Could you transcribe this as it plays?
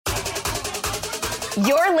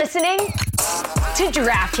You're listening to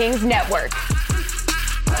DraftKings Network.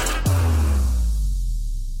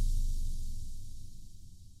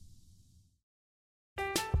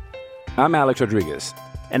 I'm Alex Rodriguez.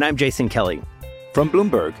 And I'm Jason Kelly. From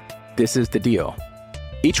Bloomberg, this is The Deal.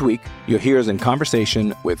 Each week, you'll hear us in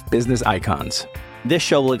conversation with business icons. This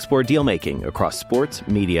show will explore deal-making across sports,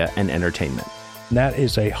 media, and entertainment. That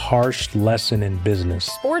is a harsh lesson in business.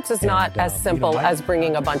 Sports is not as simple as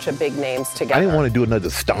bringing a bunch of big names together. I didn't want to do another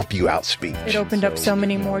stomp you out speech. It opened up so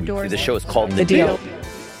many more doors. The show is called The Deal.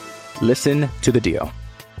 Listen to The Deal.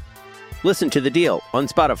 Listen to The Deal on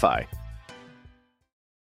Spotify.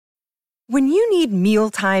 When you need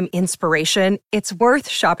mealtime inspiration, it's worth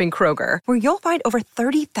shopping Kroger, where you'll find over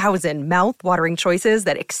 30,000 mouth-watering choices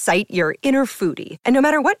that excite your inner foodie. And no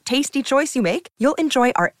matter what tasty choice you make, you'll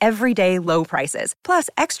enjoy our everyday low prices, plus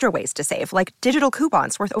extra ways to save, like digital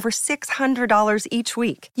coupons worth over $600 each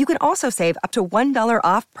week. You can also save up to $1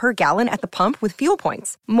 off per gallon at the pump with fuel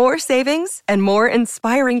points. More savings and more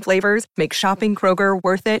inspiring flavors make shopping Kroger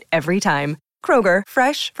worth it every time. Kroger,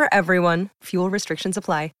 fresh for everyone. Fuel restrictions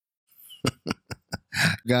apply.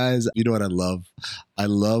 Guys, you know what I love? I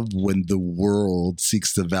love when the world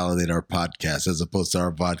seeks to validate our podcast as opposed to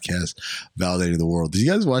our podcast validating the world. Did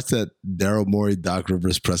you guys watch that Daryl Morey, Doc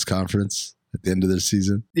Rivers press conference at the end of their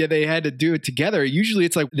season? Yeah, they had to do it together. Usually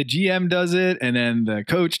it's like the GM does it and then the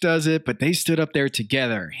coach does it, but they stood up there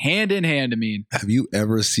together, hand in hand, I mean. Have you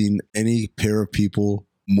ever seen any pair of people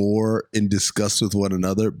more in disgust with one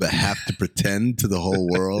another but have to pretend to the whole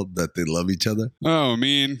world that they love each other? Oh,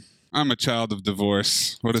 mean. I'm a child of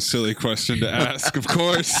divorce. What a silly question to ask. Of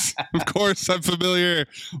course, I'm familiar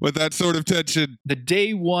with that sort of tension. The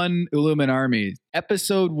day one Illuminati,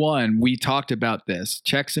 episode 1, we talked about this,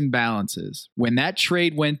 checks and balances. When that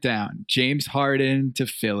trade went down, James Harden to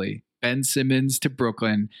Philly, Ben Simmons to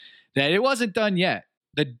Brooklyn, that it wasn't done yet.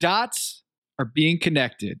 The dots are being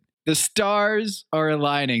connected. The stars are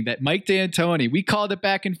aligning that Mike D'Antoni, we called it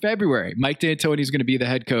back in February. Mike D'Antoni is going to be the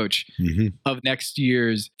head coach of next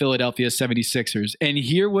year's Philadelphia 76ers. And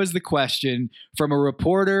here was the question from a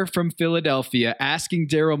reporter from Philadelphia asking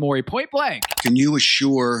Daryl Morey point blank. Can you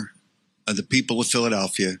assure the people of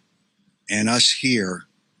Philadelphia and us here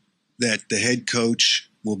that the head coach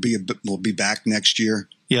will be back next year?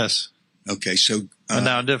 Yes. Okay, so... and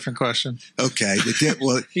now a different question. Okay.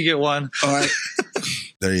 Well, you get one. All right.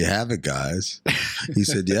 There you have it, guys. He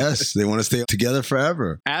said yes. They want to stay together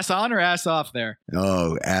forever. Ass on or ass off there?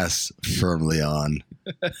 Oh, ass firmly on.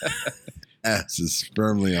 Ass is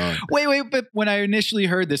firmly on. Wait. But when I initially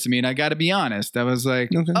heard this, I mean, I got to be honest. I was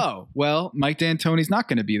like, oh, well, Mike D'Antoni's not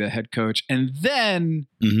going to be the head coach. And then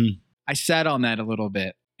I sat on that a little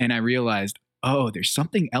bit and I realized, oh, there's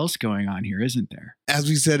something else going on here, isn't there? As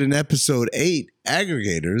we said in episode 8,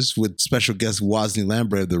 Aggregators, with special guest Wozni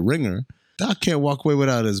Lambre of The Ringer, Doc can't walk away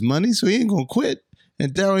without his money, so he ain't going to quit.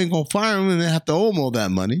 And Daryl ain't going to fire him and then have to owe him all that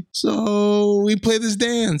money. So we play this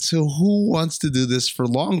dance. So who wants to do this for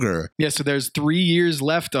longer? Yeah, so there's 3 years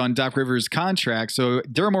left on Doc Rivers' contract. So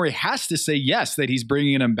Daryl Morey has to say yes, that he's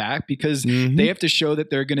bringing him back because they have to show that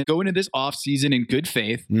they're going to go into this offseason in good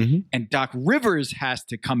faith. And Doc Rivers has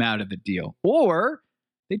to come out of the deal. Or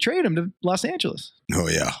they trade him to Los Angeles. Oh,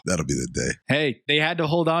 yeah. That'll be the day. Hey, they had to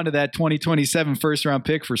hold on to that 2027 first-round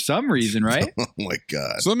pick for some reason, right? Oh, my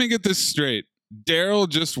God. So let me get this straight. Daryl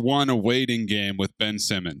just won a waiting game with Ben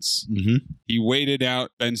Simmons. He waited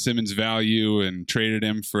out Ben Simmons' value and traded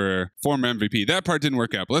him for former MVP. That part didn't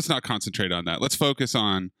work out, but let's not concentrate on that. Let's focus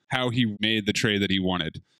on how he made the trade that he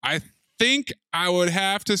wanted. I think I would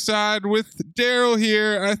have to side with Daryl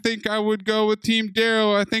here. I think I would go with Team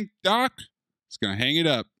Daryl. I think Doc is going to hang it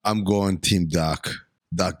up. I'm going Team Doc.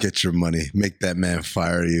 Doc, get your money. Make that man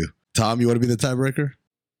fire you. Tom, you want to be the tiebreaker?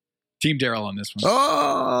 Team Daryl on this one.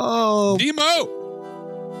 Oh!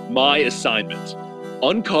 Demo! My assignment.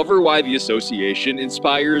 Uncover why the association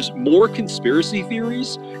inspires more conspiracy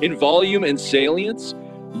theories in volume and salience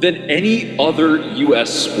than any other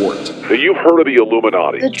U.S. sport. So you've heard of the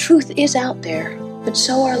Illuminati. The truth is out there, but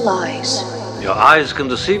so are lies. Your eyes can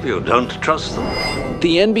deceive you. Don't trust them.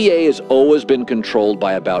 The NBA has always been controlled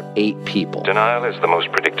by about 8 people. Denial is the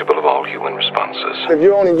most predictable of all human responses. If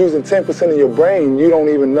you're only using 10% of your brain, you don't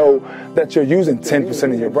even know that you're using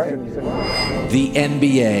 10% of your brain. The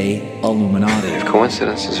NBA Illuminati. If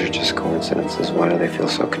coincidences are just coincidences, why do they feel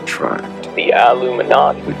so contrived? The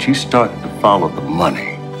Illuminati. But you start to follow the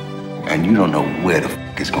money, and you don't know where the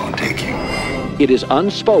it's going to take you. It is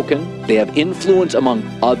unspoken. They have influence among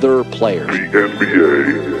other players. The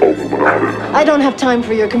NBA Illuminati. I don't have time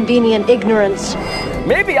for your convenient ignorance.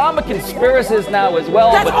 Maybe I'm a conspiracist now as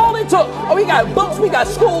well. That's all it took. Oh, we got books, we got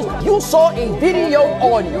schools. You saw a video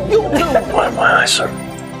on YouTube. Why my eyes, sir?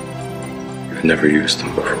 You've never used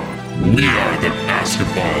them before. We are the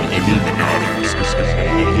Basketball Illuminati.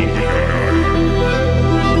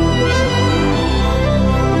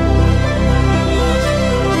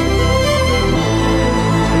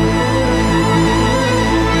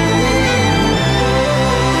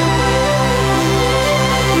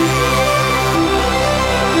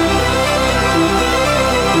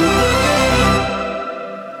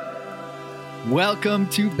 Welcome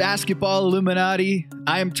to Basketball Illuminati.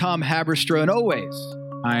 I am Tom Haberstroh, and always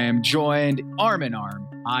I am joined arm in arm,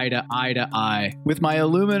 eye to eye, with my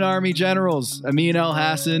Illuminarmy generals, Amin El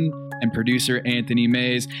Hassan and producer Anthony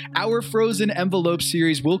Mays. Our Frozen Envelope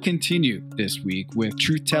series will continue this week with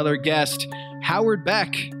truth teller guest Howard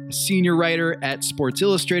Beck, a senior writer at Sports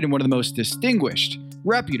Illustrated and one of the most distinguished,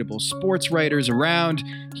 reputable sports writers around.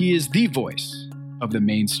 He is the voice of the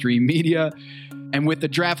mainstream media. And with the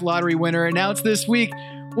draft lottery winner announced this week,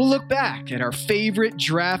 we'll look back at our favorite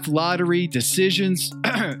draft lottery decisions,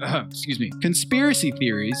 conspiracy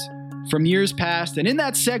theories from years past. And in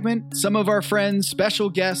that segment, some of our friends, special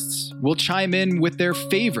guests, will chime in with their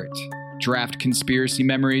favorite draft conspiracy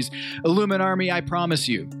memories. Illuminarmy, I promise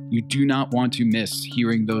you, you do not want to miss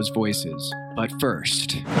hearing those voices. But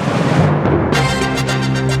first...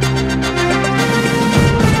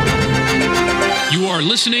 You are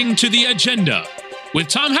listening to The Agenda with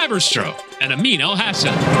Tom Haberstroh and Amin El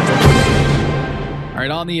Hassan. All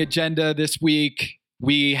right, on the agenda this week,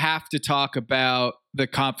 we have to talk about the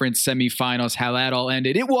conference semifinals, how that all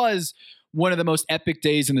ended. It was one of the most epic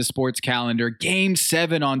days in the sports calendar. Game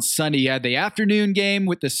 7 on Sunday. You had the afternoon game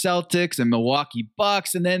with the Celtics and Milwaukee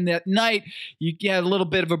Bucks, and then that night, you get a little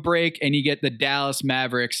bit of a break, and you get the Dallas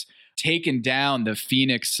Mavericks taking down the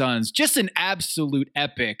Phoenix Suns. Just an absolute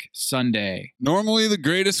epic Sunday. Normally the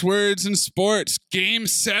greatest words in sports. Game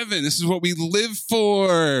 7. This is what we live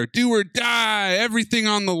for. Do or die. Everything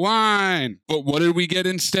on the line. But what did we get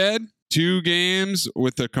instead? 2 games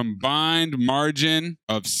with a combined margin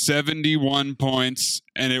of 71 points,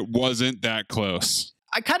 and it wasn't that close.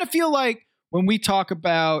 I kind of feel like when we talk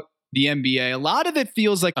about the NBA, a lot of it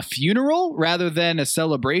feels like a funeral rather than a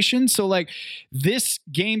celebration. So like this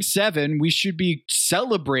game 7, we should be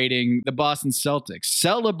celebrating the Boston Celtics,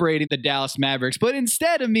 celebrating the Dallas Mavericks. But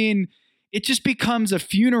instead, I mean, it just becomes a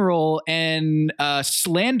funeral and a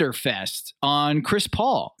slander fest on Chris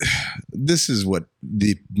Paul. This is what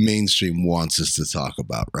the mainstream wants us to talk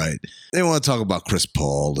about, right? They want to talk about Chris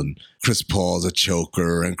Paul, and Chris Paul's a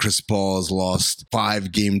choker, and Chris Paul's lost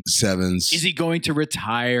 5 game 7s. Is he going to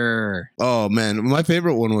retire? Oh, man. My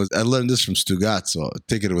favorite one was, I learned this from Stugat, so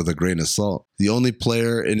take it with a grain of salt. The only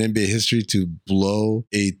player in NBA history to blow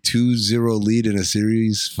a 2-0 lead in a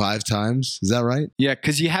series 5 times. Is that right? Yeah,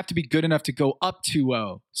 because you have to be good enough to go up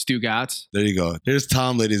 2-0, Stugat. There you go. Here's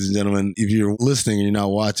Tom, ladies and gentlemen. If you're listening and you're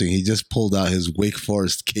not watching, he just pulled out his Wake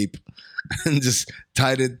Forest cape and just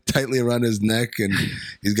tied it tightly around his neck, and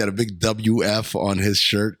he's got a big WF on his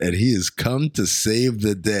shirt, and he has come to save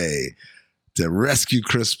the day, to rescue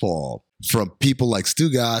Chris Paul from people like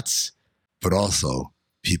Stugatz, but also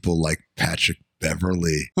people like Patrick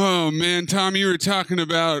Beverley. Oh, man, Tom, you were talking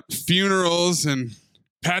about funerals, and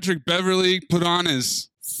Patrick Beverley put on his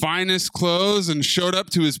finest clothes and showed up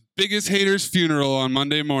to his biggest hater's funeral on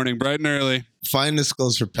Monday morning, bright and early. Finest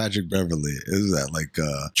clothes for Patrick Beverley. Is that like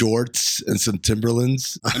jorts and some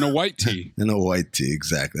Timberlands? And a white tee. And a white tee,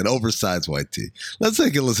 exactly. An oversized white tee. Let's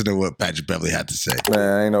take a listen to what Patrick Beverley had to say.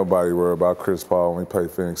 Man, ain't nobody worried about Chris Paul when he play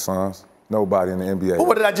Phoenix Suns. Nobody in the NBA. But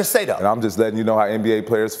what did I just say, though? And I'm just letting you know how NBA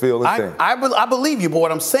players feel and think. I believe you, but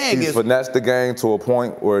what I'm saying he's is... finessed the game to a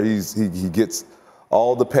point where he gets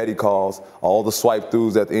all the petty calls, all the swipe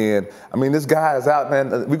throughs at the end. I mean, this guy is out,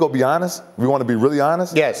 man. We gonna be honest? We want to be really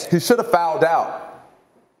honest? Yes. He should have fouled out.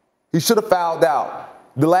 He should have fouled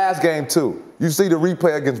out. The last game, too. You see the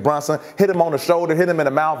replay against Brunson, hit him on the shoulder, hit him in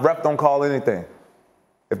the mouth, ref don't call anything.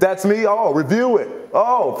 If that's me, review it.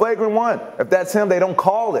 Flagrant 1. If that's him, they don't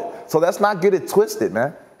call it. So let's not get it twisted,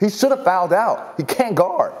 man. He should have fouled out. He can't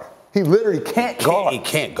guard. He literally can't guard. He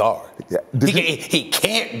can't guard. Yeah. He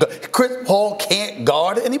can't. Chris Paul can't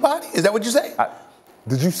guard anybody? Is that what you say?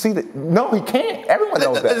 Did you see that? No, he can't. Everyone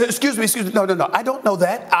knows that. Excuse me. No. I don't know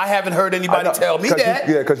that. I haven't heard anybody tell me that.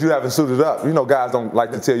 Because you haven't suited up. You know, guys don't like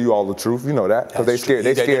to tell you all the truth. You know that. Because they scared.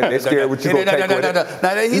 They scared what you going to take with it.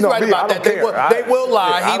 No, he's right about that. They will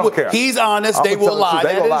lie. He's honest. They will lie.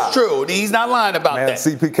 That is true. He's not lying about that.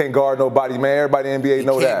 CP can't guard nobody, man. Everybody in the NBA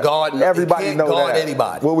know that. Everybody know that.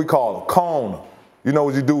 Anybody. What we call him? Cone. You know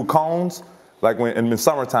what you do with cones? Like when in the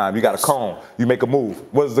summertime, you got a cone. You make a move.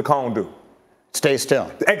 What does the cone do? Stay still.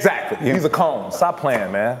 Exactly. Yeah. He's a cone. Stop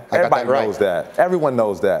playing, man. Everybody knows that. Everyone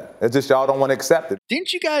knows that. It's just y'all don't want to accept it.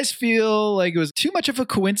 Didn't you guys feel like it was too much of a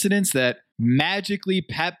coincidence that magically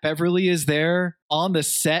Pat Beverly is there on the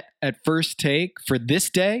set at First Take for this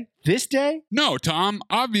day? This day? No, Tom.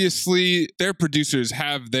 Obviously, their producers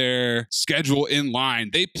have their schedule in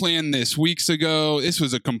line. They planned this weeks ago. This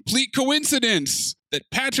was a complete coincidence that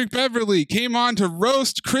Patrick Beverly came on to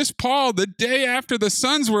roast Chris Paul the day after the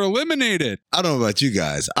Suns were eliminated. I don't know about you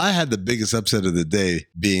guys. I had the biggest upset of the day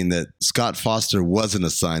being that Scott Foster wasn't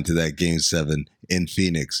assigned to that Game 7 in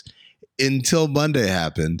Phoenix until Monday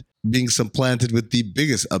happened, being supplanted with the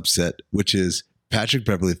biggest upset, which is Patrick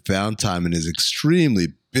Beverly found time in his extremely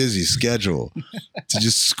busy schedule to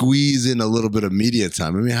just squeeze in a little bit of media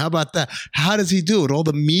time. I mean, how about that? How does he do it? All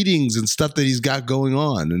the meetings and stuff that he's got going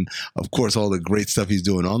on. And of course, all the great stuff he's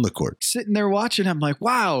doing on the court. Sitting there watching, I'm like,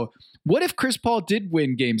 wow, what if Chris Paul did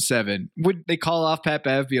win Game 7? Would they call off Pat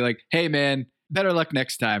Bev, be like, hey, man, better luck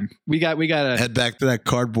next time. We got to head back to that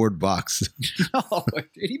cardboard box. Oh,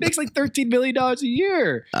 he makes like $13 million a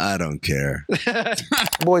year. I don't care.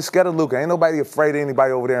 Boy, scared of Luka. Ain't nobody afraid of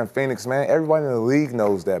anybody over there in Phoenix, man. Everybody in the league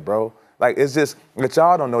knows that, bro. Like, it's just that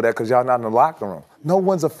y'all don't know that because y'all not in the locker room. No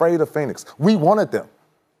one's afraid of Phoenix. We wanted them.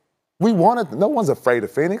 No one's afraid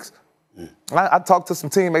of Phoenix. I talked to some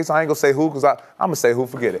teammates. I ain't going to say who because I'm going to say who.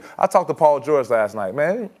 Forget it. I talked to Paul George last night,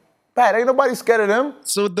 man. Pat, ain't nobody scared of them.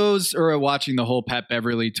 So those who are watching the whole Pat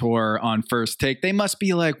Beverly tour on First Take, they must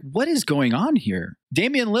be like, what is going on here?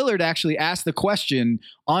 Damian Lillard actually asked the question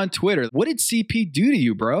on Twitter. What did CP do to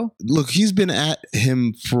you, bro? Look, he's been at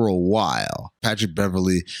him for a while. Patrick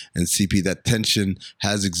Beverly and CP, that tension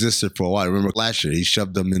has existed for a while. Remember last year, he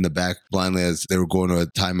shoved them in the back blindly as they were going to a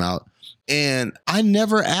timeout. And I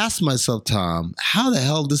never asked myself, Tom, how the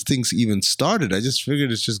hell this thing's even started? I just figured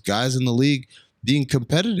it's just guys in the league being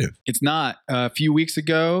competitive. It's not. A few weeks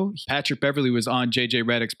ago, Patrick Beverly was on JJ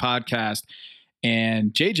Redick's podcast,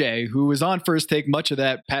 and JJ, who was on First Take much of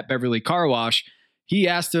that Pat Beverly car wash, he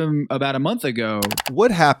asked him about a month ago, what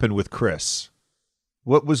happened with Chris?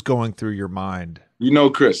 What was going through your mind? You know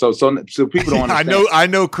Chris, so people don't understand. I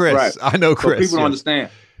know Chris. Right. I know Chris. So people don't understand.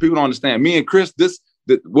 People don't understand. Me and Chris,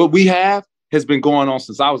 what we have has been going on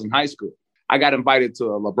since I was in high school. I got invited to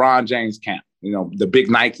a LeBron James camp. You know, the big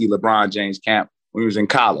Nike LeBron James camp when he was in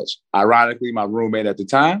college. Ironically, my roommate at the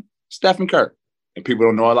time, Stephen Curry. And people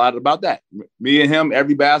don't know a lot about that. Me and him,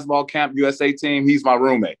 every basketball camp, USA team, he's my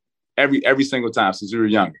roommate. Every single time since we were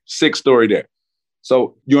younger. Sick story there.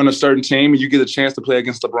 So you're on a certain team and you get a chance to play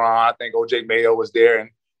against LeBron. I think OJ Mayo was there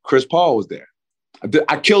and Chris Paul was there.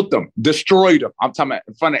 I killed them, destroyed them. I'm talking about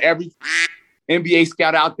in front of every NBA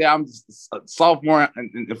scout out there. I'm just a sophomore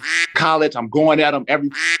in college. I'm going at them every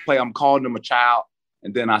play. I'm calling them a child.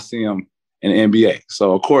 And then I see them in the NBA.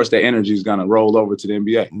 So, of course, that energy is going to roll over to the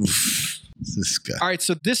NBA. This guy. All right,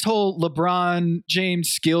 so this whole LeBron James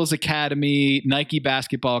Skills Academy, Nike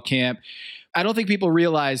basketball camp, I don't think people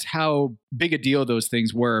realize how big a deal those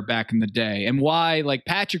things were back in the day and why, like,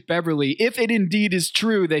 Patrick Beverly, if it indeed is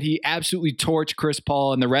true that he absolutely torched Chris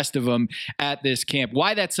Paul and the rest of them at this camp,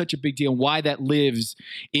 why that's such a big deal and why that lives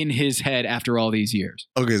in his head after all these years.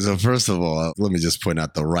 Okay, so first of all, let me just point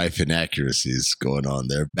out the rife inaccuracies going on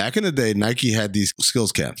there. Back in the day, Nike had these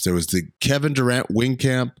skills camps. There was the Kevin Durant wing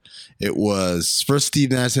camp. It was first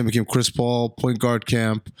Steve Nash, then became Chris Paul point guard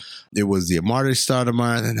camp. It was the Amari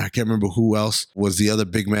Stoudemire, and I can't remember who else was the other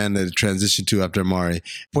big man that transitioned to after Amari.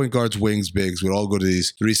 Point guards, wings, bigs would all go to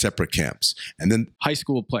these 3 separate camps. And then high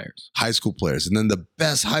school players. And then the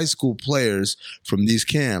best high school players from these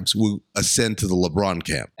camps will ascend to the LeBron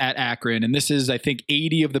camp. At Akron. And this is, I think,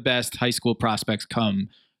 80 of the best high school prospects come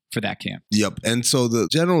for that camp. Yep. And so the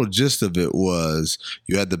general gist of it was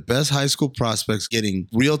you had the best high school prospects getting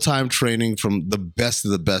real-time training from the best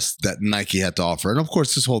of the best that Nike had to offer. And of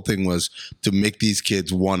course, this whole thing was to make these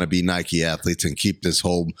kids want to be Nike athletes and keep this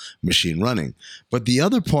whole machine running. But the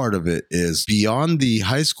other part of it is beyond the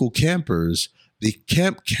high school campers, the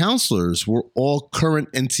camp counselors were all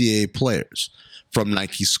current NCAA players from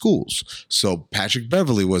Nike schools. So Patrick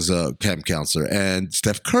Beverly was a camp counselor and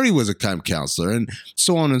Steph Curry was a camp counselor and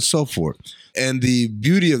so on and so forth. And the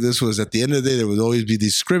beauty of this was at the end of the day, there would always be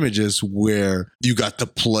these scrimmages where you got to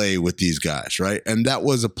play with these guys, right? And that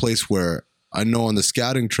was a place where I know on the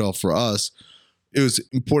scouting trail for us, it was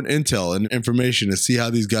important intel and information to see how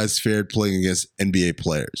these guys fared playing against NBA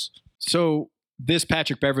players. So this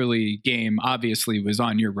Patrick Beverly game obviously was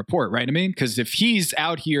on your report, right? I mean, because if he's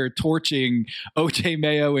out here torching OJ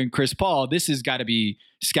Mayo and Chris Paul, this has got to be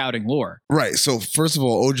scouting lore. Right. So first of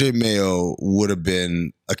all, OJ Mayo would have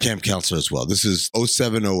been a camp counselor as well. This is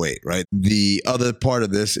 07, 08, right? The other part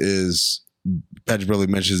of this is Patrick Beverly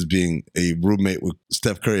mentions being a roommate with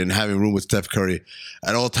Steph Curry and having a room with Steph Curry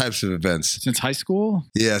at all types of events. Since high school?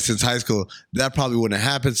 Yeah, since high school. That probably wouldn't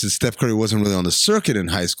have happened since Steph Curry wasn't really on the circuit in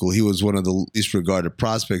high school. He was one of the least regarded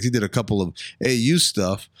prospects. He did a couple of AAU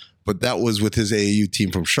stuff, but that was with his AAU team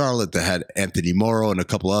from Charlotte that had Anthony Morrow and a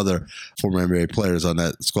couple other former NBA players on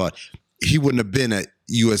that squad. He wouldn't have been at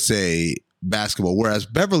USA basketball, whereas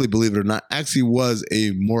Beverly, believe it or not, actually was a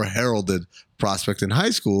more heralded prospect in high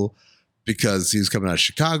school because he was coming out of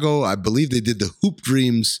Chicago. I believe they did the Hoop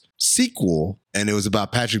Dreams sequel, and it was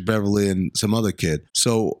about Patrick Beverly and some other kid.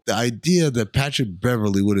 So the idea that Patrick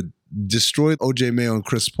Beverly would have destroyed OJ Mayo and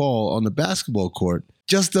Chris Paul on the basketball court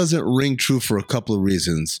just doesn't ring true for a couple of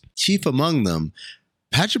reasons. Chief among them,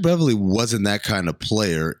 Patrick Beverly wasn't that kind of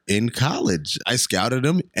player in college. I scouted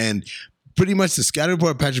him, and pretty much the scouting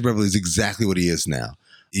report of Patrick Beverly is exactly what he is now.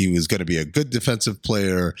 He was going to be a good defensive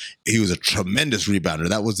player. He was a tremendous rebounder.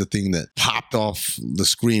 That was the thing that popped off the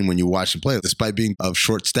screen when you watch him play. Despite being of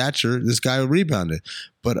short stature, this guy rebounded.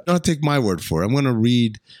 But don't take my word for it. I'm going to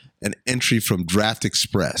read an entry from Draft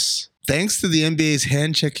Express. Thanks to the NBA's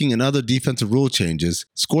hand-checking and other defensive rule changes,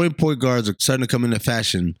 scoring point guards are starting to come into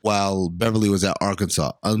fashion while Beverly was at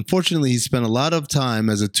Arkansas. Unfortunately, he spent a lot of time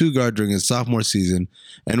as a two-guard during his sophomore season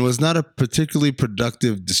and was not a particularly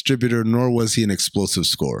productive distributor, nor was he an explosive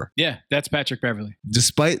scorer. Yeah, that's Patrick Beverly.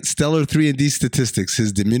 Despite stellar 3-and-D statistics,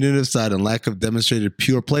 his diminutive side and lack of demonstrated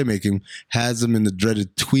pure playmaking has him in the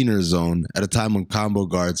dreaded tweener zone at a time when combo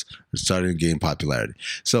guards are starting to gain popularity.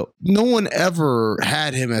 So no one ever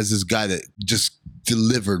had him as this guy that just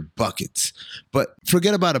delivered buckets. But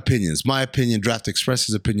forget about opinions. My opinion, Draft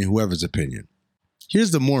Express's opinion, whoever's opinion.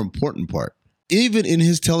 Here's the more important part. Even in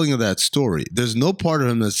his telling of that story, there's no part of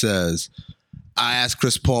him that says, I asked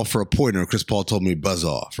Chris Paul for a pointer and Chris Paul told me buzz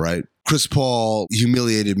off, right? Chris Paul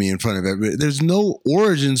humiliated me in front of everybody. There's no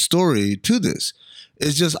origin story to this.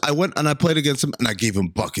 It's just I went and I played against him and I gave him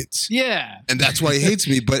buckets. Yeah. And that's why he hates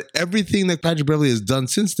me. But everything that Patrick Beverly has done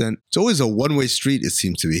since then, it's always a one-way street, it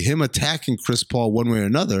seems to be. Him attacking Chris Paul one way or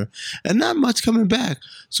another and not much coming back.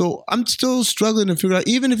 So I'm still struggling to figure out,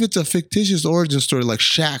 even if it's a fictitious origin story like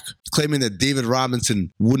Shaq claiming that David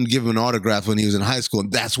Robinson wouldn't give him an autograph when he was in high school,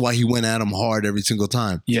 and that's why he went at him hard every single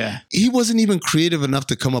time. Yeah. He wasn't even creative enough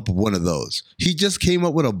to come up with one of those. He just came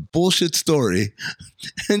up with a bullshit story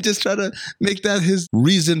and just try to make that his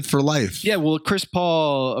reason for life. Yeah, well, Chris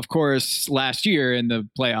Paul, of course, last year in the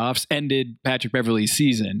playoffs ended Patrick Beverly's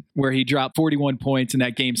season where he dropped 41 points in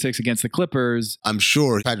that Game 6 against the Clippers. I'm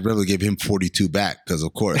sure Patrick Beverly gave him 42 back because,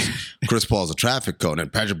 of course, Chris Paul's a traffic cone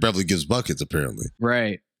and Patrick Beverly gives buckets, apparently.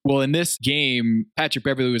 Right. Well, in this game, Patrick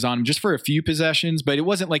Beverly was on him just for a few possessions, but it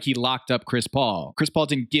wasn't like he locked up Chris Paul. Chris Paul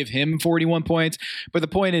didn't give him 41 points, but the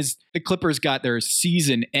point is the Clippers got their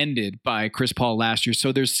season ended by Chris Paul last year,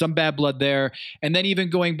 so there's some bad blood there. And then even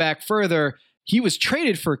going back further, he was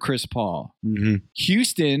traded for Chris Paul. Mm-hmm.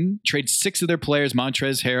 Houston traded 6 of their players,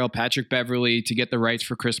 Montrezl Harrell, Patrick Beverly, to get the rights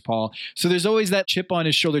for Chris Paul. So there's always that chip on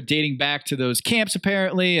his shoulder dating back to those camps,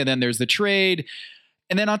 apparently, and then there's the trade.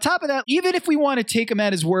 And then on top of that, even if we want to take him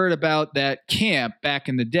at his word about that camp back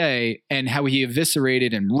in the day and how he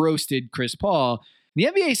eviscerated and roasted Chris Paul, the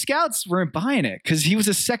NBA scouts weren't buying it because he was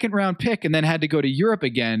a second-round pick and then had to go to Europe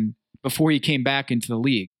again before he came back into the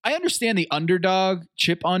league. I understand the underdog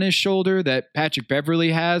chip on his shoulder that Patrick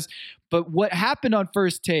Beverly has, but what happened on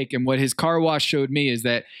First Take and what his car wash showed me is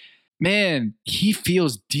that, man, he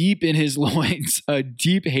feels deep in his loins a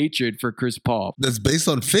deep hatred for Chris Paul. That's based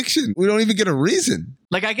on fiction. We don't even get a reason.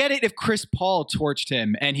 Like, I get it if Chris Paul torched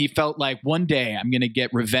him and he felt like one day I'm going to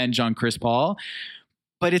get revenge on Chris Paul.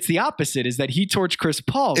 But it's the opposite, is that he torched Chris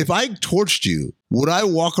Paul. If I torched you, would I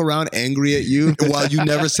walk around angry at you while you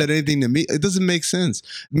never said anything to me? It doesn't make sense.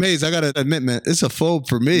 Maze, I got to admit, man, it's a phobe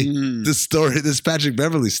for me, this story, this Patrick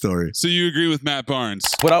Beverly story. So you agree with Matt Barnes?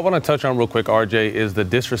 What I want to touch on real quick, RJ, is the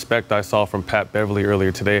disrespect I saw from Pat Beverly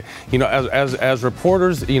earlier today. You know, as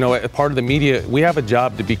reporters, you know, as part of the media, we have a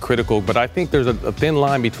job to be critical, but I think there's a thin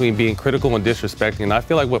line between being critical and disrespecting. And I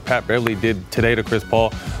feel like what Pat Beverly did today to Chris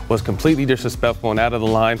Paul was completely disrespectful and out of the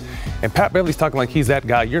line. And Pat Beverly's talking like he's that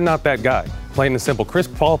guy. You're not that guy. Plain and simple. Chris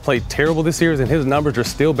Paul played terrible this year, and his numbers are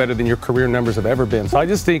still better than your career numbers have ever been. So I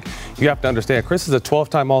just think you have to understand, Chris is a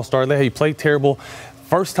 12-time All-Star. He played terrible.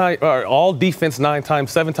 First time, all defense 9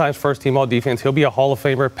 times, 7 times first team all defense. He'll be a Hall of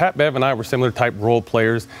Famer. Pat Bev and I were similar type role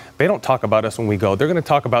players. They don't talk about us when we go. They're going to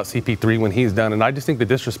talk about CP3 when he's done. And I just think the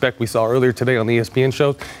disrespect we saw earlier today on the ESPN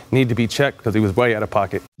shows need to be checked because he was way out of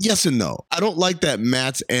pocket. Yes and no. I don't like that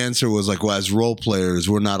Matt's answer was like, well, as role players,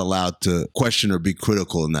 we're not allowed to question or be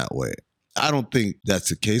critical in that way. I don't think that's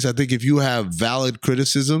the case. I think if you have valid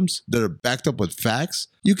criticisms that are backed up with facts,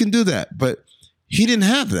 you can do that. But he didn't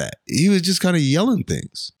have that. He was just kind of yelling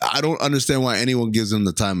things. I don't understand why anyone gives him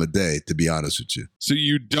the time of day, to be honest with you. So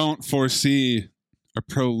you don't foresee a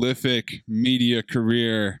prolific media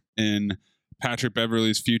career in Patrick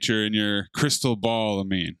Beverley's future in your crystal ball,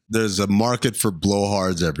 Amin? There's a market for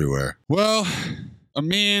blowhards everywhere. Well,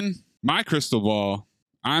 Amin, my crystal ball,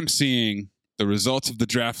 I'm seeing the results of the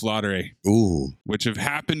draft lottery. Ooh. Which have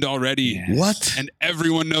happened already. Yes. What? And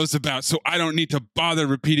everyone knows about, so I don't need to bother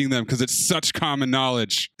repeating them because it's such common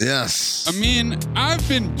knowledge. Yes. I mean, I've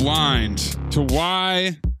been blind to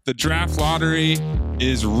why the draft lottery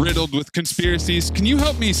is riddled with conspiracies. Can you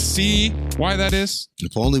help me see why that is?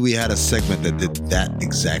 If only we had a segment that did that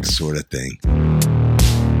exact sort of thing.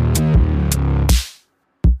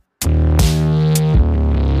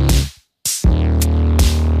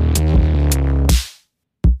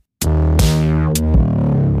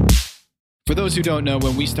 For those who don't know,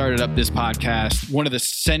 when we started up this podcast, one of the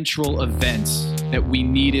central events that we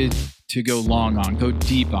needed to go long on, go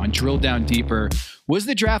deep on, drill down deeper, was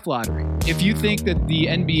the draft lottery. If you think that the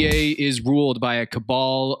NBA is ruled by a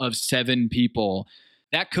cabal of 7 people,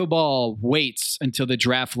 that cabal waits until the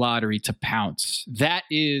draft lottery to pounce. That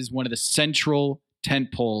is one of the central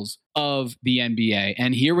tentpoles of the NBA.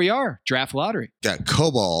 And here we are, draft lottery. That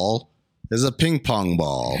cabal is a ping pong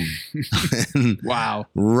ball. Wow.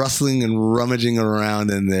 Rustling and rummaging around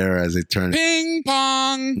in there as they turn. Ping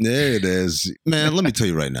pong. There it is. Man, let me tell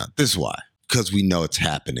you right now. This is why. Because we know it's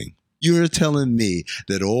happening. You're telling me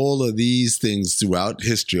that all of these things throughout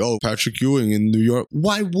history, Patrick Ewing in New York,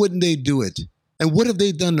 why wouldn't they do it? And what have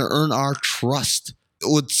they done to earn our trust?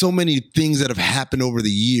 With so many things that have happened over the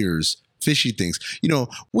years, fishy things. You know,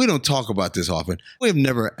 we don't talk about this often. We have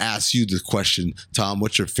never asked you the question, Tom,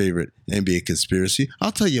 what's your favorite NBA conspiracy?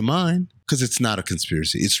 I'll tell you mine, because it's not a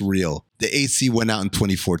conspiracy. It's real. The AC went out in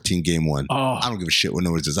 2014 Game 1. I don't give a shit what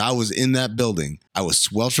nobody says. I was in that building. I was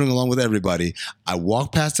sweltering along with everybody. I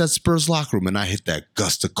walked past that Spurs locker room and I hit that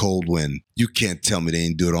gust of cold wind. You can't tell me they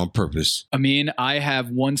didn't do it on purpose. I mean, I have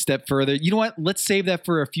one step further. You know what? Let's save that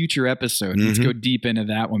for a future episode. Let's go deep into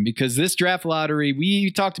that one, because this draft lottery,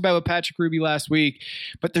 we talked about with Patrick Ruby last week,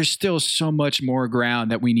 but there's still so much more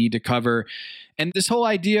ground that we need to cover. And this whole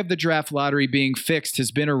idea of the draft lottery being fixed has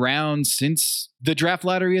been around since the draft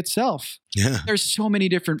lottery itself. Yeah. There's so many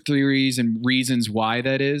different theories and reasons why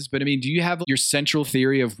that is. But I mean, do you have your central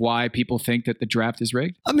theory of why people think that the draft is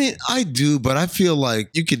rigged? I mean, I do, but I feel like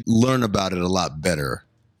you could learn about it a lot better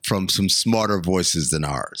from some smarter voices than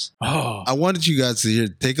ours. I wanted you guys to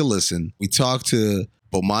take a listen. We talked to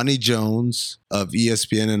Bomani Jones of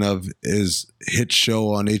ESPN and of his hit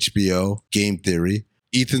show on HBO, Game Theory.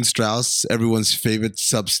 Ethan Strauss, everyone's favorite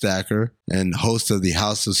Substacker and host of the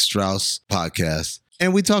House of Strauss podcast.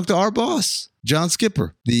 And we talked to our boss, John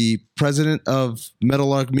Skipper, the president of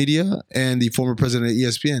Meadowlark Media and the former president of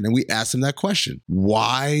ESPN. And we asked him that question.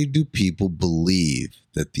 Why do people believe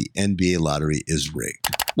that the NBA lottery is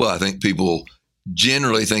rigged? Well, I think people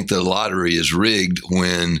generally think the lottery is rigged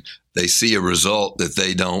when they see a result that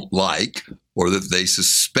they don't like or that they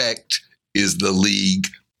suspect is the league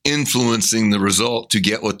influencing the result to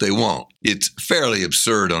get what they want. It's fairly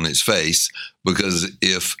absurd on its face, because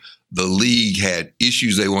if the league had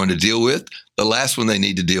issues they wanted to deal with, the last one they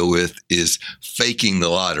need to deal with is faking the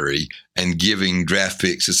lottery and giving draft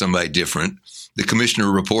picks to somebody different. The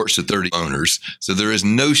commissioner reports to 30 owners, so there is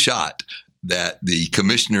no shot that the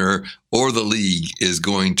commissioner or the league is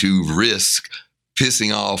going to risk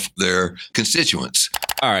pissing off their constituents.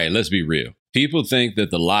 All right, let's be real. People think that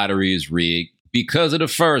the lottery is rigged because of the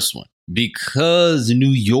first one. Because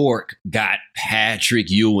New York got Patrick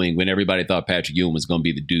Ewing when everybody thought Patrick Ewing was going to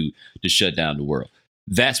be the dude to shut down the world.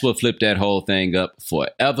 That's what flipped that whole thing up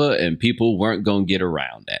forever, and people weren't going to get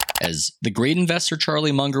around that. As the great investor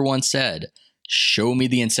Charlie Munger once said, show me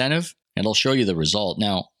the incentive and I'll show you the result.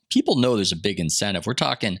 Now, people know there's a big incentive. We're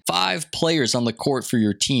talking 5 players on the court for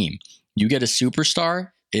your team. You get a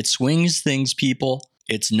superstar, it swings things, people.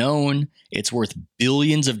 It's known. It's worth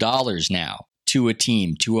billions of dollars now to a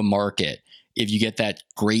team, to a market. If you get that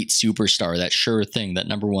great superstar, that sure thing, that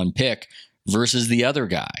number 1 pick versus the other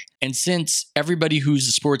guy. And since everybody who's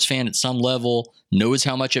a sports fan at some level knows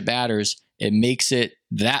how much it matters, it makes it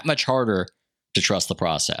that much harder to trust the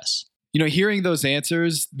process. Hearing those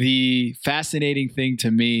answers, the fascinating thing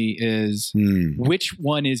to me is which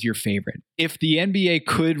one is your favorite? If the NBA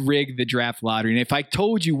could rig the draft lottery, and if I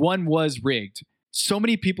told you one was rigged, so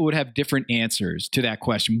many people would have different answers to that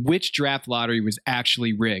question. Which draft lottery was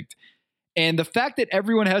actually rigged? And the fact that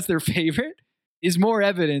everyone has their favorite is more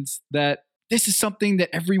evidence that this is something that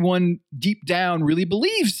everyone deep down really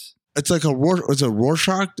believes. It's like it's a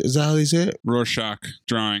Rorschach. Is that how they say it? Rorschach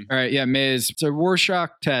drawing. All right, yeah, Maze. It's a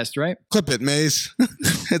Rorschach test, right? Clip it, Maze.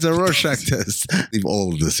 It's a Rorschach test. Leave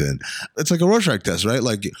all of this in. It's like a Rorschach test, right?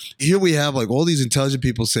 Like here we have like all these intelligent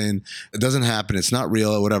people saying it doesn't happen, it's not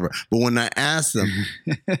real, or whatever. But when I ask them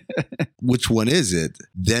which one is it,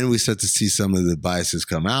 then we start to see some of the biases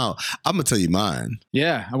come out. I'm gonna tell you mine.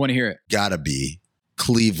 Yeah, I want to hear it. Gotta be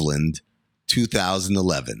Cleveland.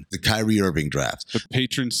 2011, the Kyrie Irving draft. The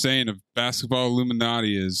patron saint of basketball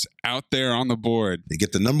Illuminati is out there on the board. They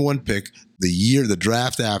get the number 1 pick the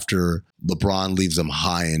draft after LeBron leaves them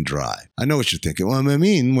high and dry. I know what you're thinking. Well, I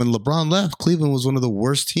mean, when LeBron left, Cleveland was one of the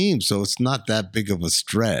worst teams, so it's not that big of a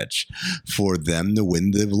stretch for them to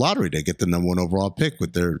win the lottery. They get the number 1 overall pick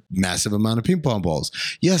with their massive amount of ping pong balls.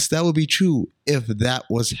 Yes, that would be true if that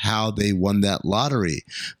was how they won that lottery.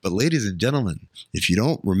 But ladies and gentlemen, if you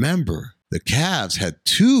don't remember, the Cavs had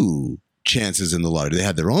 2 chances in the lottery. They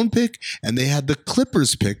had their own pick, and they had the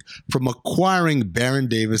Clippers pick from acquiring Baron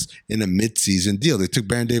Davis in a midseason deal. They took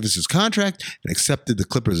Baron Davis's contract and accepted the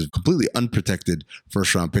Clippers' completely unprotected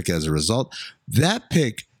first-round pick as a result. That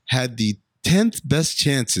pick had the 10th best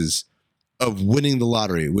chances of winning the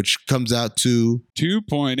lottery, which comes out to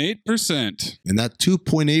 2.8%. And that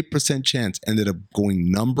 2.8% chance ended up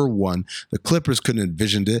going number 1. The Clippers couldn't have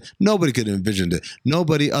envisioned it. Nobody could have envisioned it.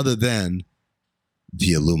 Nobody other than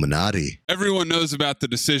the Illuminati. Everyone knows about the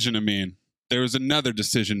decision, Amin. There was another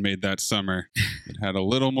decision made that summer that had a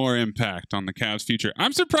little more impact on the Cavs' future.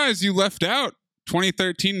 I'm surprised you left out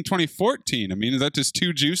 2013 and 2014. I mean, is that just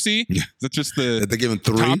too juicy? Is that just the they give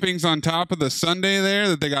 3 toppings on top of the sundae there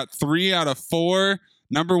that they got 3 out of 4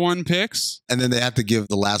 number 1 picks? And then they have to give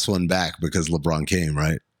the last one back because LeBron came,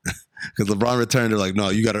 right? Because LeBron returned, they're like, no,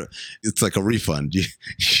 it's like a refund.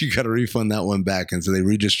 You got to refund that one back. And so they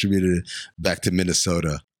redistributed it back to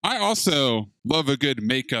Minnesota. I also love a good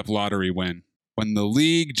makeup lottery win. When the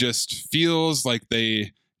league just feels like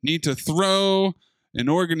they need to throw an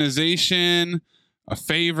organization a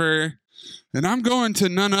favor. And I'm going to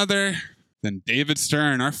none other than David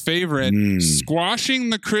Stern, our favorite, squashing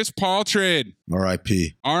the Chris Paul trade.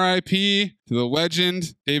 R.I.P. R.I.P. to the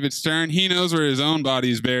legend, David Stern. He knows where his own body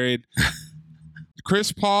is buried.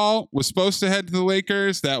 Chris Paul was supposed to head to the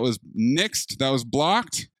Lakers. That was nixed. That was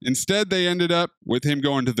blocked. Instead, they ended up with him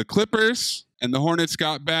going to the Clippers, and the Hornets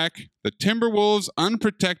got back the Timberwolves'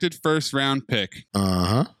 unprotected first-round pick.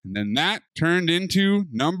 Uh-huh. And then that turned into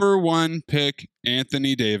number 1 pick,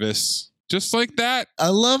 Anthony Davis. Just like that. I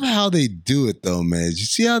love how they do it, though, man. You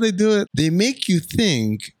see how they do it? They make you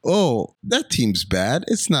think, oh, that team's bad.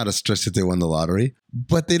 It's not a stretch that they won the lottery.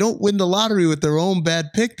 But they don't win the lottery with their own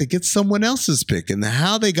bad pick. They get someone else's pick. And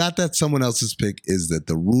how they got that someone else's pick is that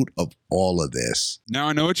the root of all of this. Now,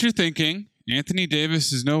 I know what you're thinking. Anthony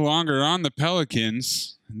Davis is no longer on the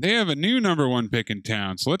Pelicans. They have a new number 1 pick in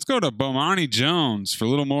town. So let's go to Bomani Jones for a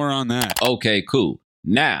little more on that. Okay, cool.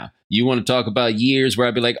 Now, you want to talk about years where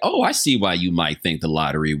I'd be like, oh, I see why you might think the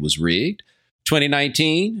lottery was rigged.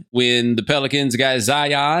 2019, when the Pelicans got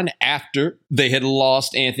Zion after they had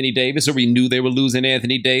lost Anthony Davis, or we knew they were losing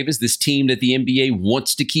Anthony Davis, this team that the NBA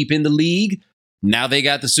wants to keep in the league. Now they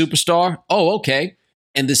got the superstar. Oh, okay.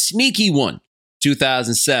 And the sneaky one,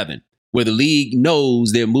 2007, where the league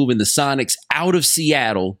knows they're moving the Sonics out of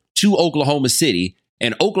Seattle to Oklahoma City,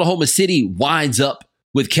 and Oklahoma City winds up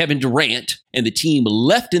with Kevin Durant, and the team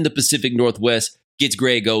left in the Pacific Northwest gets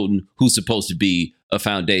Greg Oden, who's supposed to be a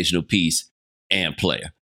foundational piece and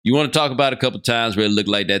player. You want to talk about a couple times where it looked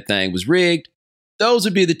like that thing was rigged? Those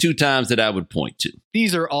would be the 2 times that I would point to.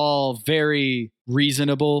 These are all very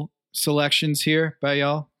reasonable selections here by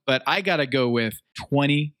y'all, but I got to go with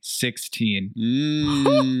 2016.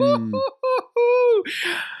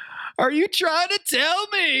 Are you trying to tell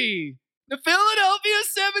me the Philadelphia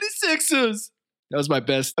 76ers? That was my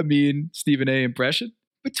best Stephen A impression.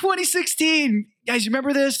 But 2016, guys, you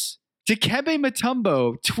remember this? Dikembe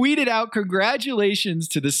Mutombo tweeted out congratulations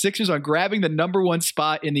to the Sixers on grabbing the number 1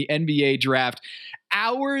 spot in the NBA draft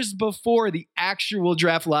hours before the actual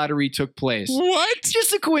draft lottery took place. What?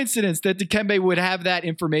 Just a coincidence that Dikembe would have that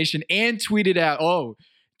information and tweet it out. Oh,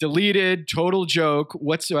 deleted, total joke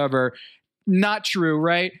whatsoever. Not true,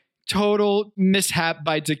 right? Total mishap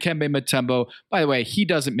by Dikembe Mutombo. By the way, he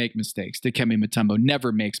doesn't make mistakes. Dikembe Mutombo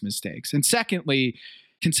never makes mistakes. And secondly,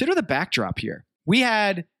 consider the backdrop here. We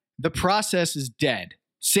had the process is dead.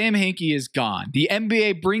 Sam Hinkie is gone. The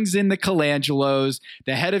NBA brings in the Colangelos,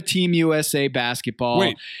 the head of Team USA basketball.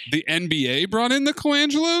 Wait, the NBA brought in the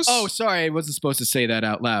Colangelos? Oh, sorry. I wasn't supposed to say that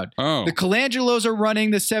out loud. Oh. The Colangelos are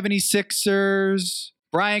running the 76ers.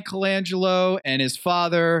 Brian Colangelo and his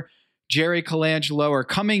father, Jerry Colangelo, are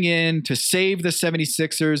coming in to save the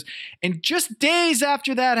 76ers. And just days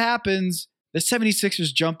after that happens, the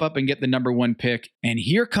 76ers jump up and get the number 1 pick. And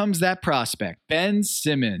here comes that prospect, Ben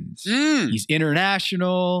Simmons. He's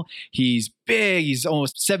international. He's big. He's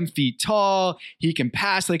almost 7 feet tall. He can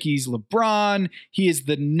pass like he's LeBron. He is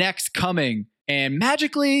the next coming. And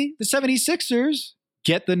magically, the 76ers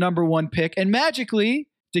get the number 1 pick. And magically,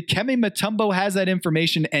 Dikembe Mutombo has that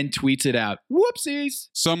information and tweets it out. Whoopsies.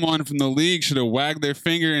 Someone from the league should have wagged their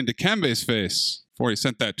finger in Dikembe's face before he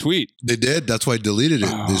sent that tweet. They did. That's why I deleted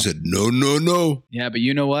it. They said, no. Yeah, but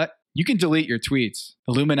you know what? You can delete your tweets.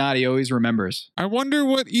 Illuminati always remembers. I wonder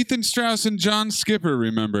what Ethan Strauss and John Skipper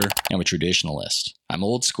remember. I'm a traditionalist. I'm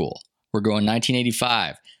old school. We're going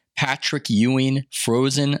 1985. Patrick Ewing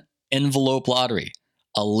frozen envelope lottery.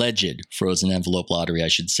 Alleged frozen envelope lottery, I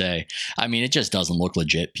should say. I mean, it just doesn't look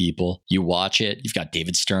legit, people. You watch it. You've got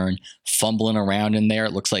David Stern fumbling around in there.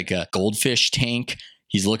 It looks like a goldfish tank.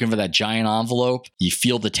 He's looking for that giant envelope. You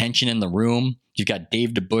feel the tension in the room. You've got Dave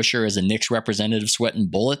DeBusschere as a Knicks representative sweating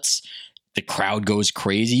bullets. The crowd goes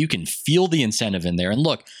crazy. You can feel the incentive in there. And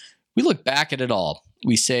look, we look back at it all.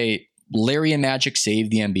 We say Larry and Magic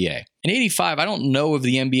saved the NBA. In 85, I don't know if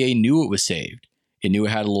the NBA knew it was saved. It knew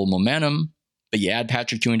it had a little momentum. But you add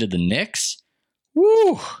Patrick Ewing to the Knicks,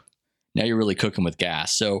 woo! Now you're really cooking with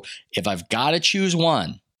gas. So if I've got to choose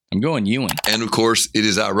one, I'm going Ewing. And of course, it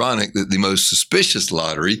is ironic that the most suspicious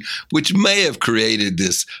lottery, which may have created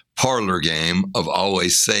this parlor game of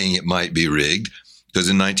always saying it might be rigged, because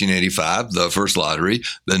in 1985, the first lottery,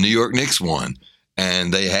 the New York Knicks won.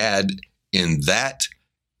 And they had in that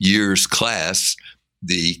year's class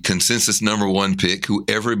the consensus number 1 pick, who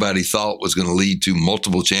everybody thought was going to lead to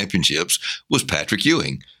multiple championships, was Patrick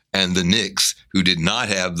Ewing. And the Knicks, who did not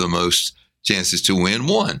have the most chances to win,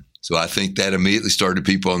 won. So I think that immediately started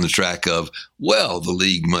people on the track of, well, the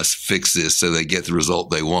league must fix this so they get the result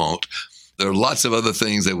they want. There are lots of other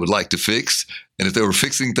things they would like to fix. And if they were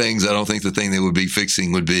fixing things, I don't think the thing they would be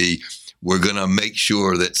fixing would be, we're going to make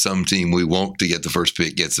sure that some team we want to get the first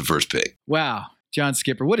pick gets the first pick. Wow. John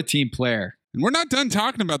Skipper, what a team player. And we're not done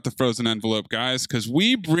talking about the frozen envelope, guys, because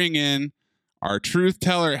we bring in our truth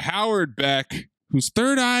teller, Howard Beck, whose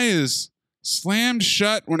third eye is slammed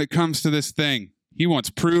shut when it comes to this thing. He wants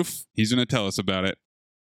proof. He's going to tell us about it.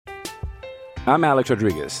 I'm Alex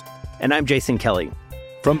Rodriguez. And I'm Jason Kelly.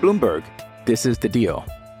 From Bloomberg, this is The Deal.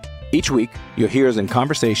 Each week, you'll hear us in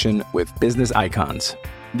conversation with business icons.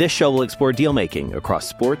 This show will explore deal-making across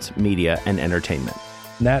sports, media, and entertainment.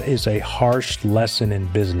 That is a harsh lesson in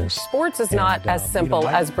business. Sports is not as simple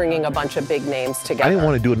as bringing a bunch of big names together. I didn't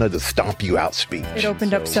want to do another stomp you out speech. It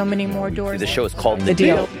opened up so many more doors. The show is called The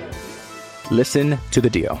Deal. Listen to The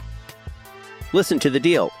Deal. Listen to The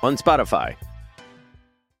Deal on Spotify.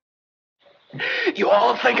 You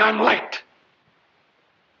all think I'm late.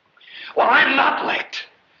 Well, I'm not late.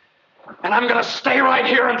 And I'm going to stay right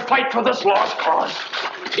here and fight for this lost cause.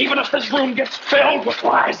 Even if this room gets filled with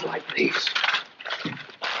lies like these.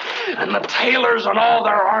 And the tailors and all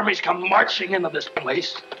their armies come marching into this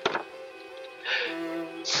place.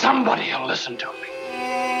 Somebody will listen to me.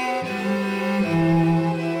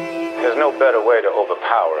 There's no better way to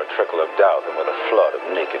overpower a trickle of doubt than with a flood of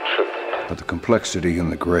naked truth. But the complexity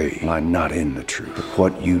and the gray lie not in the truth, but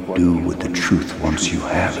what you do with the truth once you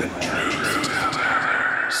have it.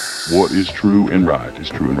 What is true and right is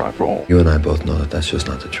true and right for all. You and I both know that that's just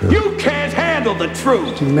not the truth. You can't handle the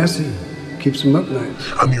truth. Too messy. Keeps them up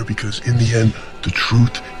nights. I'm here because in the end, the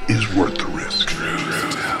truth is worth the risk.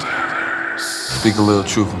 Speak a little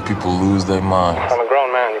truth and people lose their minds. I'm a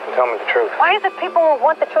grown man. You can tell me the truth. Why is it people who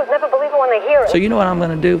want the truth never believe it when they hear it? So you know what I'm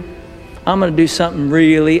going to do? I'm going to do something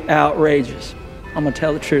really outrageous. I'm going to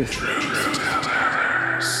tell the truth.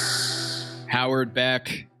 Howard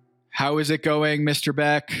Beck. How is it going, Mr.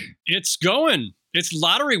 Beck? It's going. It's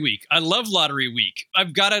lottery week. I love lottery week.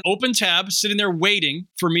 I've got an open tab sitting there waiting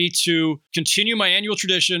for me to continue my annual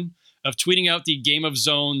tradition of tweeting out the Game of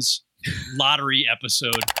Zones lottery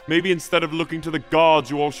episode. Maybe instead of looking to the gods,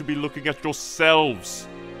 you all should be looking at yourselves.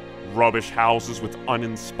 Rubbish houses with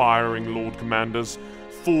uninspiring lord commanders,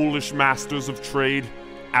 foolish masters of trade,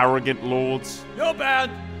 arrogant lords. You're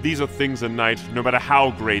bad. These are things a knight, no matter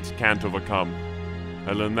how great, can't overcome.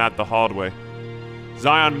 I learned that the hard way.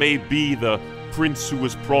 Zion may be the prince who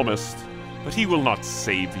was promised, but he will not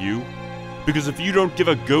save you. Because if you don't give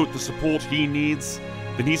a goat the support he needs,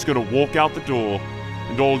 then he's gonna walk out the door,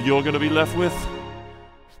 and all you're gonna be left with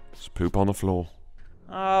is poop on the floor.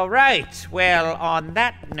 All right. Well, on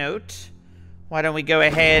that note, why don't we go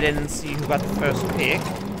ahead and see who got the first pick?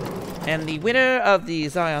 And the winner of the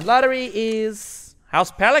Zion Lottery is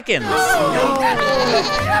House Pelicans.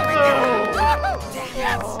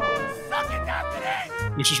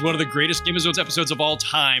 Which is one of the greatest Game of Zones episodes of all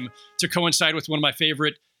time, to coincide with one of my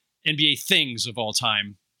favorite NBA things of all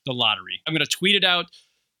time, the lottery. I'm going to tweet it out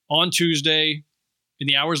on Tuesday in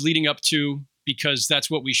the hours leading up to, because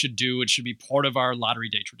that's what we should do. It should be part of our lottery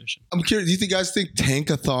day tradition. I'm curious, do you guys think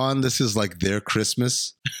Tankathon, this is like their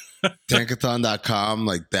Christmas? Tankathon.com,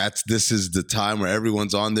 like this is the time where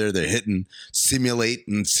everyone's on there. They're hitting simulate.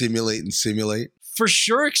 For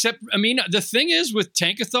sure, except, I mean, the thing is with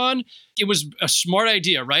Tankathon, it was a smart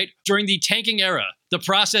idea, right? During the tanking era, the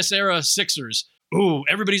process era Sixers, ooh,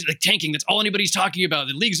 everybody's like tanking. That's all anybody's talking about.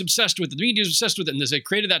 The league's obsessed with it. The media's obsessed with it. And as they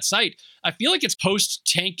created that site, I feel like it's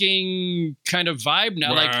post-tanking kind of vibe now.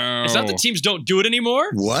 Wow. Like, it's not that teams don't do it anymore.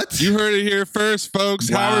 What? You heard it here first,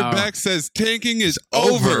 folks. Wow. Howard Beck says tanking is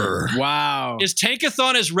over. Wow. Is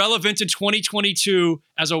Tankathon as relevant in 2022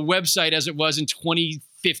 as a website as it was in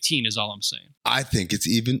 2015 is all I'm saying. I think it's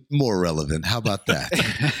even more relevant. How about that?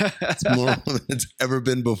 It's more relevant than it's ever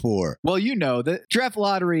been before. Well, you know, the draft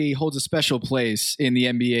lottery holds a special place in the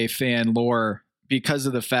NBA fan lore because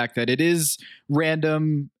of the fact that it is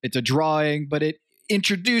random, it's a drawing, but it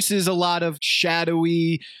introduces a lot of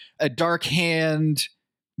shadowy, a dark hand.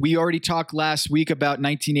 We already talked last week about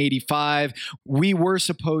 1985. We were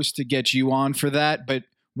supposed to get you on for that, but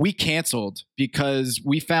we canceled because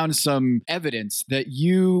we found some evidence that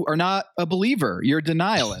you are not a believer. You're a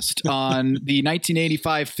denialist on the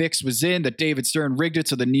 1985 fix was in, that David Stern rigged it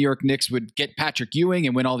so the New York Knicks would get Patrick Ewing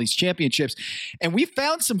and win all these championships. And we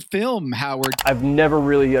found some film, Howard. I've never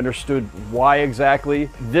really understood why exactly.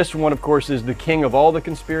 This one, of course, is the king of all the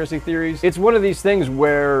conspiracy theories. It's one of these things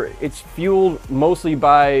where it's fueled mostly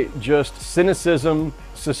by just cynicism,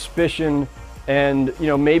 suspicion, and, you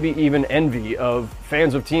know, maybe even envy of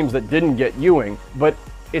fans of teams that didn't get Ewing. But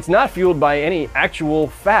it's not fueled by any actual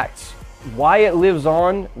facts. Why it lives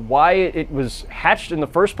on, why it was hatched in the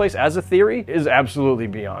first place as a theory is absolutely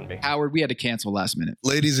beyond me. Howard, we had to cancel last minute.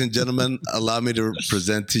 Ladies and gentlemen, allow me to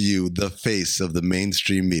present to you the face of the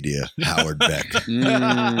mainstream media, Howard Beck.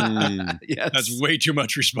 Yes. That's way too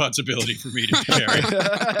much responsibility for me to carry.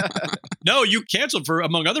 No, you canceled for,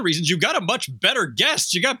 among other reasons, you got a much better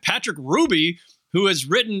guest. You got Patrick Ruby, who has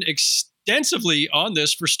written extensively on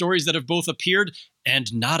this for stories that have both appeared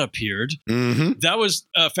and not appeared. Mm-hmm. That was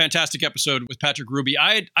a fantastic episode with Patrick Ruby.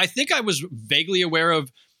 I think I was vaguely aware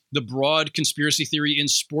of the broad conspiracy theory in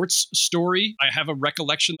sports story. I have a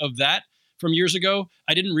recollection of that from years ago.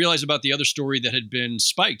 I didn't realize about the other story that had been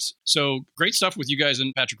spiked. So great stuff with you guys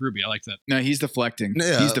and Patrick Ruby. I like that. No, he's deflecting.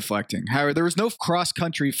 Yeah. He's deflecting. Howard, there was no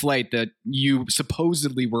cross-country flight that you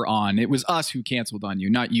supposedly were on. It was us who canceled on you,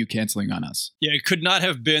 not you canceling on us. Yeah, it could not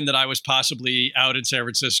have been that I was possibly out in San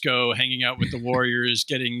Francisco hanging out with the Warriors,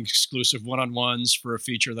 getting exclusive one-on-ones for a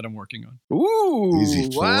feature that I'm working on. Ooh,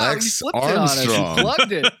 easy flex. Wow, Armstrong. He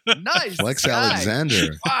plugged it. Nice. Flex guy.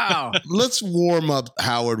 Alexander. Wow. Let's warm up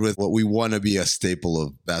Howard with what we want to be a staple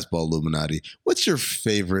of Basketball Illuminati. What's your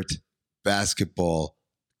favorite basketball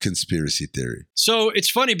conspiracy theory? So it's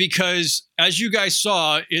funny because, as you guys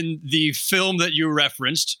saw in the film that you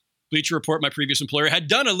referenced, Bleacher Report, my previous employer, had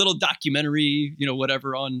done a little documentary,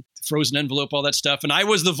 whatever, on frozen envelope, all that stuff. And I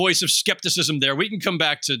was the voice of skepticism there. We can come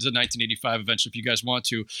back to 1985 eventually if you guys want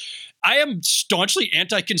to. I am staunchly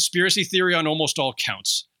anti-conspiracy theory on almost all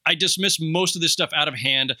counts. I dismiss most of this stuff out of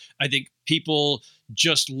hand. I think people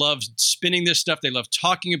just love spinning this stuff. They love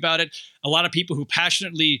talking about it. A lot of people who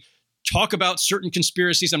passionately talk about certain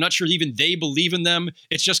conspiracies, I'm not sure even they believe in them.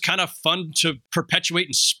 It's just kind of fun to perpetuate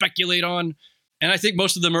and speculate on. And I think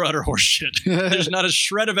most of them are utter horseshit. There's not a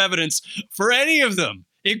shred of evidence for any of them,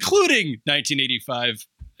 including 1985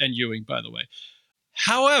 and Ewing, by the way.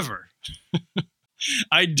 However,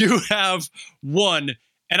 I do have one,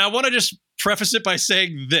 and I want to just preface it by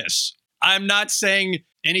saying this. I'm not saying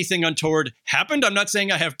anything untoward happened. I'm not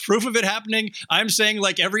saying I have proof of it happening. I'm saying,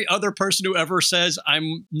 like every other person who ever says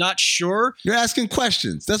I'm not sure. You're asking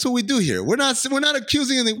questions. That's what we do here. We're not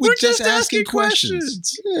accusing anything. We're just asking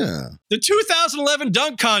questions. Yeah. The 2011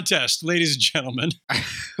 dunk contest, ladies and gentlemen.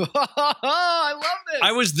 I love this.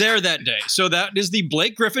 I was there that day. So that is the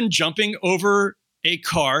Blake Griffin jumping over a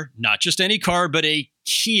car, not just any car, but a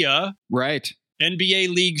Kia. Right. NBA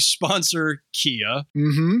League sponsor Kia.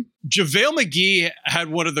 Mm-hmm. JaVale McGee had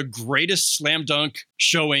one of the greatest slam dunk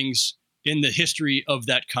showings in the history of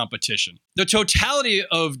that competition. The totality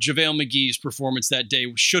of JaVale McGee's performance that day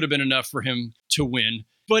should have been enough for him to win,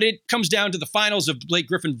 but it comes down to the finals of Blake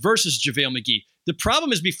Griffin versus JaVale McGee. The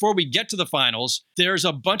problem is before we get to the finals, there's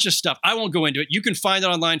a bunch of stuff. I won't go into it. You can find it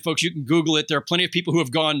online, folks. You can Google it. There are plenty of people who have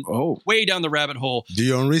gone way down the rabbit hole. Do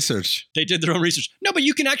your own research. They did their own research. No, but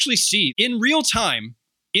you can actually see in real time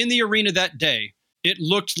in the arena that day, it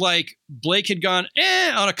looked like Blake had gone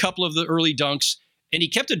on a couple of the early dunks, and he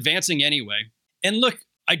kept advancing anyway. And look,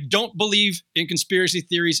 I don't believe in conspiracy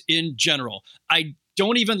theories in general. I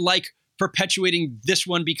don't even like perpetuating this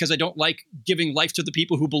one because I don't like giving life to the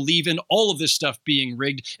people who believe in all of this stuff being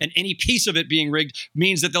rigged, and any piece of it being rigged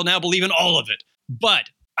means that they'll now believe in all of it.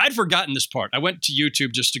 But I'd forgotten this part. I went to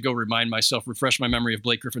YouTube just to go remind myself, refresh my memory of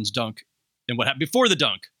Blake Griffin's dunk and what happened before the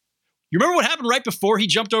dunk. You remember what happened right before he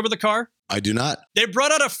jumped over the car? I do not. They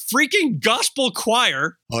brought out a freaking gospel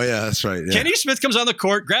choir. Oh, yeah, that's right. Yeah. Kenny Smith comes on the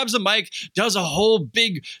court, grabs the mic, does a whole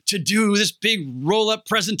big to-do, this big roll-up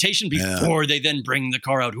presentation before they then bring the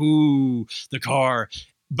car out. Ooh, the car.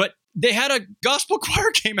 But they had a gospel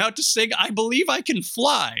choir came out to sing, I Believe I Can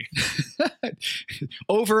Fly.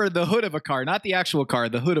 Over the hood of a car, not the actual car,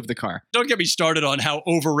 the hood of the car. Don't get me started on how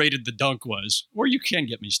overrated the dunk was. Or you can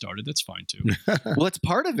get me started. That's fine, too. Well, it's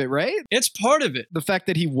part of it, right? It's part of it. The fact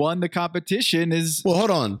that he won the competition is... Well,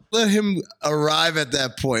 hold on. Let him arrive at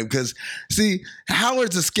that point. Because, see,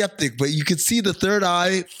 Howard's a skeptic, but you could see the third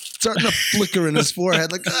eye starting to flicker in his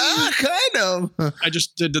forehead. Like, kind of. I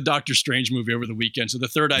just did the Doctor Strange movie over the weekend, so the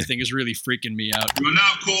third eye thing is really freaking me out. You are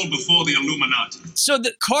now called before the Illuminati. So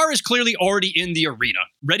the car is clearly already in the arena,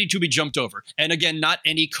 ready to be jumped over. And again, not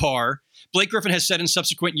any car. Blake Griffin has said in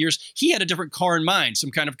subsequent years, he had a different car in mind,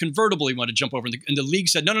 some kind of convertible he wanted to jump over. And the league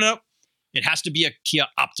said, no. It has to be a Kia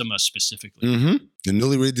Optima specifically. Mm-hmm. The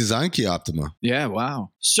newly redesigned Kia Optima. Yeah,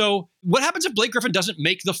 wow. So what happens if Blake Griffin doesn't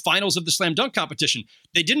make the finals of the slam dunk competition?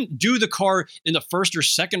 They didn't do the car in the first or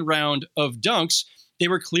second round of dunks. They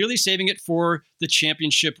were clearly saving it for the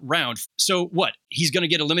championship round. So what? He's going to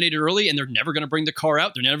get eliminated early and they're never going to bring the car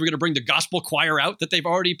out. They're never going to bring the gospel choir out that they've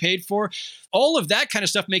already paid for. All of that kind of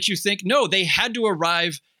stuff makes you think, no, they had to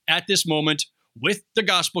arrive at this moment with the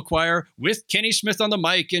gospel choir, with Kenny Smith on the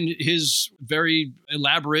mic and his very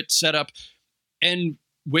elaborate setup, and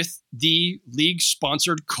with the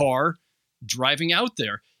league-sponsored car driving out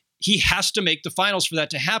there. He has to make the finals for that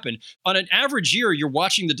to happen. On an average year, you're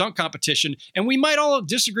watching the dunk competition, and we might all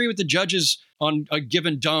disagree with the judges on a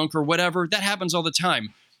given dunk or whatever. That happens all the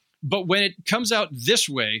time. But when it comes out this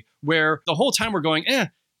way, where the whole time we're going,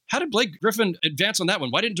 how did Blake Griffin advance on that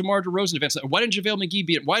one? Why didn't DeMar DeRozan advance on that? Why didn't JaVale McGee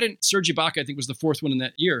beat it? Why didn't Serge Ibaka, I think, was the fourth one in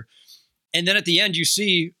that year? And then at the end, you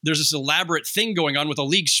see there's this elaborate thing going on with a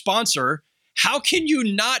league sponsor. How can you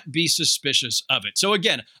not be suspicious of it? So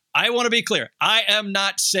again, I want to be clear. I am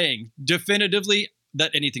not saying definitively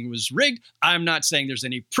that anything was rigged. I'm not saying there's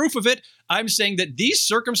any proof of it. I'm saying that these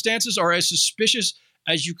circumstances are as suspicious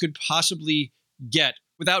as you could possibly get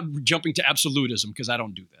without jumping to absolutism, because I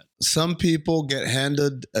don't do that. Some people get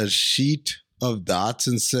handed a sheet of dots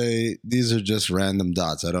and say, these are just random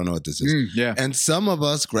dots. I don't know what this is. Yeah. And some of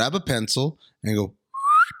us grab a pencil and go,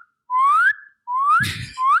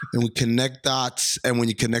 and we connect dots. And when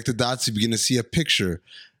you connect the dots, you begin to see a picture.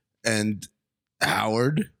 And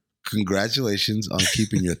Howard, congratulations on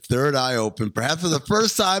keeping your third eye open, perhaps for the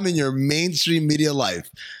first time in your mainstream media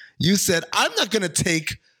life. You said, I'm not going to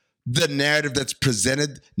take the narrative that's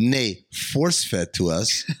presented, nay, force-fed to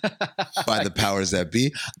us by the powers that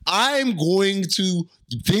be. I'm going to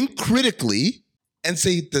think critically and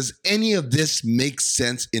say, does any of this make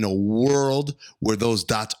sense in a world where those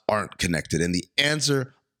dots aren't connected? And the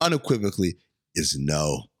answer unequivocally is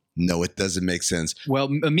no. No, it doesn't make sense.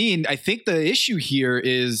 Well, Amin, I think the issue here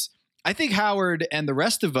is, I think Howard and the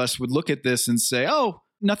rest of us would look at this and say, oh,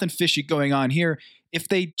 nothing fishy going on here. If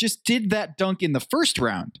they just did that dunk in the first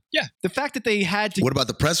round. Yeah. The fact that they had to... What about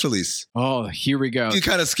the press release? Oh, here we go. You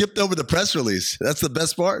kind of skipped over the press release. That's the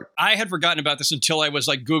best part. I had forgotten about this until I was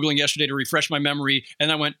like Googling yesterday to refresh my memory. And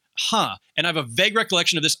I went, And I have a vague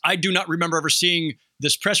recollection of this. I do not remember ever seeing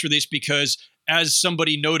this press release because, as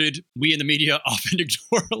somebody noted, we in the media often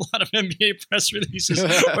ignore a lot of NBA press releases,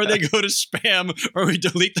 or they go to spam, or we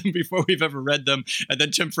delete them before we've ever read them. And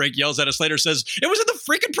then Tim Frank yells at us later, says, it was in the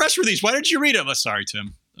freaking press release. Why didn't you read it? I'm sorry,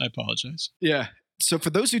 Tim. I apologize. Yeah. So for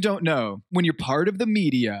those who don't know, when you're part of the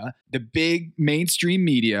media, the big mainstream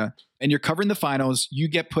media, and you're covering the finals, you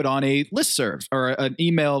get put on a listserv or an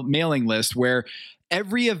email mailing list where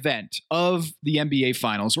every event of the NBA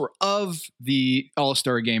finals or of the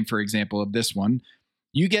All-Star game, for example, of this one,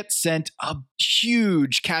 you get sent a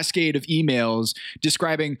huge cascade of emails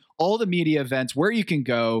describing all the media events, where you can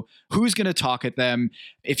go, who's going to talk at them.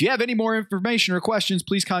 If you have any more information or questions,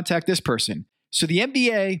 please contact this person. So the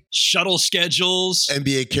NBA... shuttle schedules.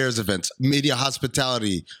 NBA Cares events, media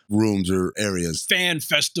hospitality rooms or areas. Fan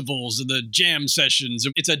festivals and the jam sessions.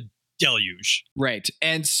 It's a deluge. Right.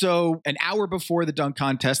 And so an hour before the dunk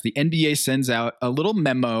contest, the NBA sends out a little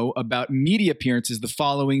memo about media appearances the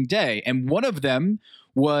following day. And one of them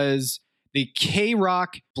was the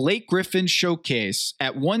K-Rock Blake Griffin showcase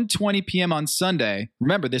at 1:20 p.m. on Sunday.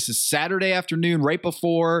 Remember, this is Saturday afternoon, right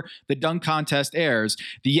before the dunk contest airs.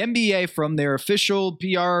 The NBA, from their official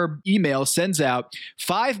PR email, sends out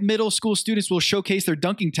 5 middle school students will showcase their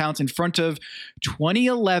dunking talents in front of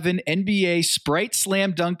 2011 NBA Sprite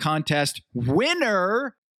Slam Dunk Contest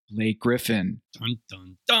winner Blake Griffin. Dun,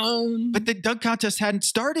 dun, dun. But the dunk contest hadn't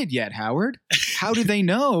started yet, Howard. How do they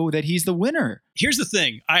know that he's the winner? Here's the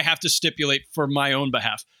thing I have to stipulate for my own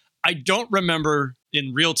behalf. I don't remember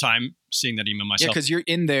in real time seeing that email myself. Yeah, because you're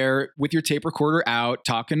in there with your tape recorder out,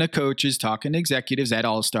 talking to coaches, talking to executives at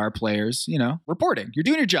All-Star players, reporting. You're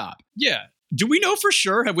doing your job. Yeah. Do we know for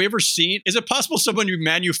sure? Have we ever seen? Is it possible someone who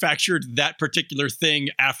manufactured that particular thing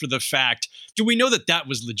after the fact? Do we know that that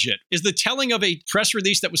was legit? Is the telling of a press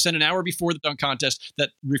release that was sent an hour before the dunk contest that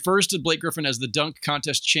refers to Blake Griffin as the dunk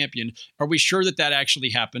contest champion, are we sure that that actually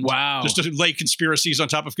happened? Wow. Just to lay conspiracies on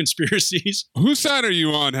top of conspiracies? Whose side are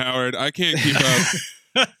you on, Howard? I can't keep up.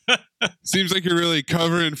 Seems like you're really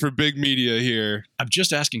covering for big media here. I'm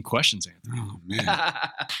just asking questions, Anthony. Oh, man.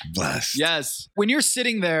 Blessed. Yes. When you're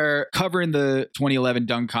sitting there covering the 2011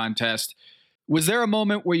 dunk contest, was there a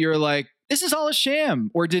moment where you're like, this is all a sham?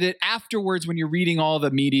 Or did it afterwards, when you're reading all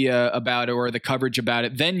the media about it or the coverage about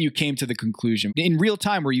it, then you came to the conclusion? In real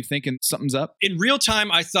time, were you thinking something's up? In real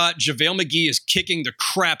time, I thought JaVale McGee is kicking the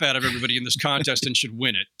crap out of everybody in this contest and should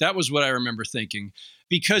win it. That was what I remember thinking.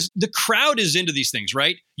 Because the crowd is into these things,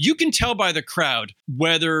 right? You can tell by the crowd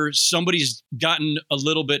whether somebody's gotten a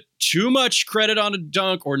little bit too much credit on a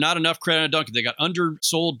dunk or not enough credit on a dunk. They got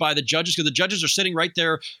undersold by the judges because the judges are sitting right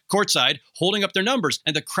there courtside holding up their numbers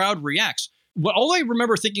and the crowd reacts. Well, all I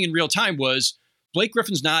remember thinking in real time was Blake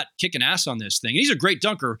Griffin's not kicking ass on this thing. He's a great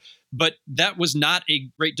dunker, but that was not a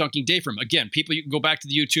great dunking day for him. Again, people, you can go back to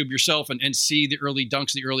the YouTube yourself and see the early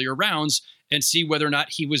dunks, the earlier rounds, and see whether or not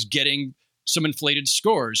he was getting some inflated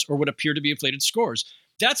scores or what appear to be inflated scores.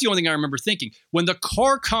 That's the only thing I remember thinking. When the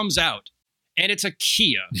car comes out and it's a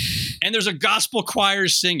Kia and there's a gospel choir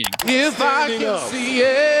singing. If I can see it,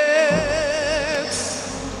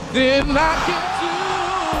 then I can do it.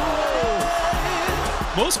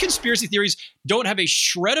 Most conspiracy theories don't have a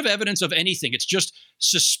shred of evidence of anything. It's just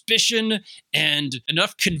suspicion and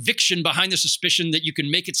enough conviction behind the suspicion that you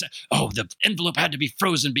can make it say, oh, the envelope had to be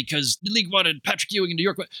frozen because the league wanted Patrick Ewing in New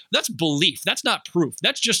York. That's belief. That's not proof.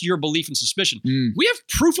 That's just your belief and suspicion. We have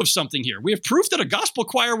proof of something here. We have proof that a gospel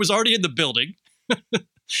choir was already in the building.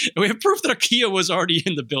 We have proof that a Kia was already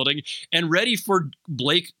in the building and ready for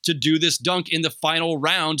Blake to do this dunk in the final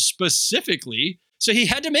round specifically. So he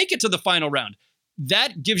had to make it to the final round.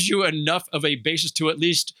 That gives you enough of a basis to at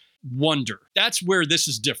least wonder. That's where this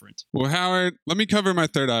is different. Well, Howard, let me cover my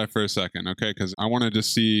third eye for a second, okay? Because I want to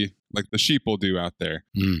just see like the sheeple do out there.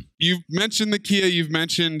 You've mentioned the Kia, you've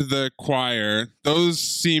mentioned the choir. Those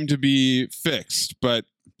seem to be fixed, but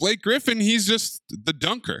Blake Griffin, he's just the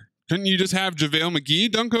dunker. Couldn't you just have JaVale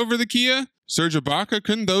McGee dunk over the Kia? Serge Ibaka,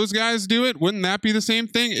 couldn't those guys do it? Wouldn't that be the same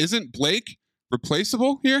thing? Isn't Blake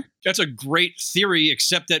replaceable here? That's a great theory,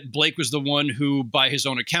 except that Blake was the one who, by his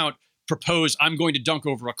own account, proposed, I'm going to dunk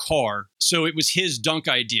over a car. So it was his dunk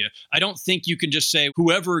idea. I don't think you can just say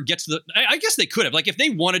whoever gets the... I guess they could have. Like if they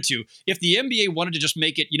wanted to, if the NBA wanted to just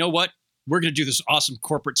make it, you know what? We're going to do this awesome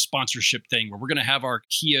corporate sponsorship thing where we're going to have our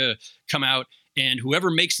Kia come out and whoever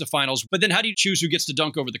makes the finals. But then how do you choose who gets to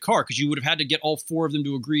dunk over the car? Because you would have had to get all 4 of them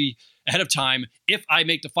to agree ahead of time. If I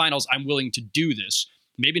make the finals, I'm willing to do this.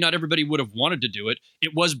 Maybe not everybody would have wanted to do it.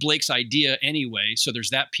 It was Blake's idea anyway, so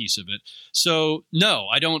there's that piece of it. So, no,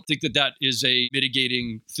 I don't think that that is a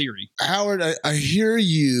mitigating theory. Howard, I hear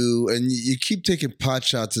you, and you keep taking pot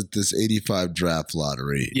shots at this 85 draft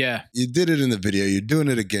lottery. Yeah. You did it in the video. You're doing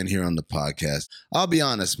it again here on the podcast. I'll be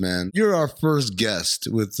honest, man. You're our first guest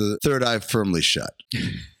with the third eye firmly shut.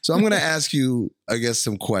 So I'm going to ask you, I guess,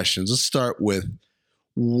 some questions. Let's start with,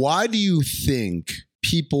 why do you think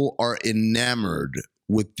people are enamored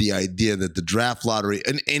with the idea that the draft lottery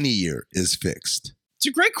in any year is fixed? It's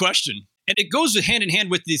a great question. And it goes hand in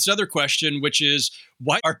hand with this other question, which is,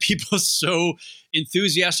 why are people so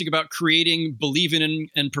enthusiastic about creating, believing in,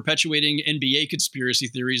 and perpetuating NBA conspiracy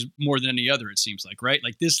theories more than any other, it seems like, right?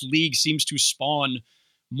 Like this league seems to spawn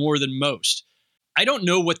more than most. I don't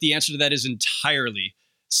know what the answer to that is entirely.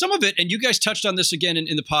 Some of it, and you guys touched on this again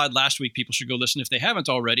in the pod last week, people should go listen if they haven't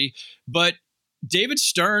already, but David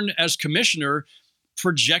Stern as commissioner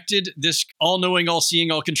projected this all-knowing, all-seeing,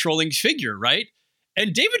 all-controlling figure, right?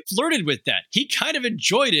 And David flirted with that. He kind of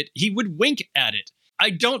enjoyed it. He would wink at it. I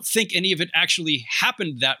don't think any of it actually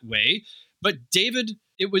happened that way, but David,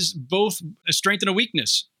 it was both a strength and a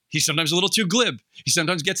weakness. He's sometimes a little too glib. He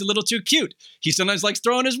sometimes gets a little too cute. He sometimes likes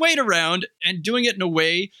throwing his weight around and doing it in a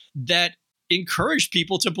way that encouraged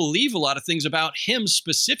people to believe a lot of things about him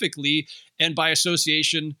specifically, and by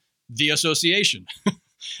association, the association.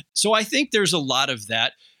 So I think there's a lot of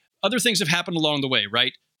that. Other things have happened along the way,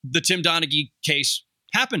 right? The Tim Donaghy case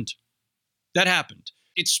happened. That happened.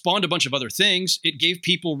 It spawned a bunch of other things. It gave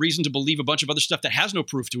people reason to believe a bunch of other stuff that has no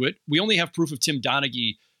proof to it. We only have proof of Tim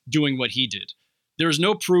Donaghy doing what he did. There is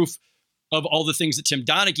no proof of all the things that Tim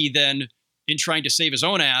Donaghy then, in trying to save his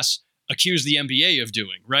own ass, accused the NBA of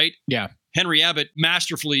doing, right? Yeah. Henry Abbott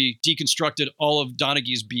masterfully deconstructed all of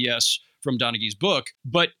Donaghy's BS from Donaghy's book,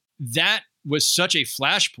 but that was such a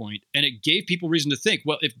flashpoint, and it gave people reason to think,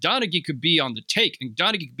 well, if Donaghy could be on the take and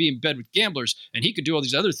Donaghy could be in bed with gamblers and he could do all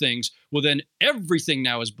these other things, well, then everything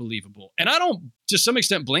now is believable. And I don't, to some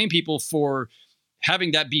extent, blame people for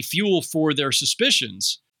having that be fuel for their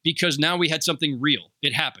suspicions, because now we had something real.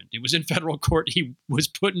 It happened. It was in federal court. He was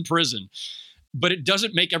put in prison. But it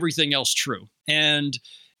doesn't make everything else true. And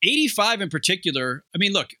 85 in particular, I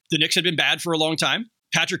mean, look, the Knicks had been bad for a long time.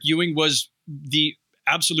 Patrick Ewing was the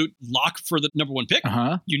absolute lock for the number one pick.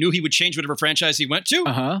 You knew he would change whatever franchise he went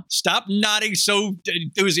to. Stop nodding so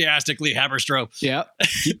enthusiastically, Haberstroh. Yeah,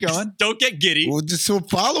 keep going. Don't get giddy. Well, just so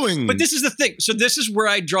following. But this is the thing. So this is where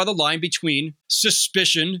I draw the line between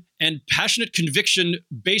suspicion and passionate conviction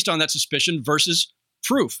based on that suspicion versus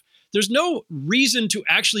proof. There's no reason to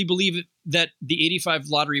actually believe that the 85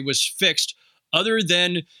 lottery was fixed other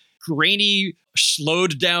than grainy,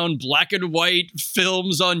 slowed down black and white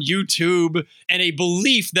films on YouTube and a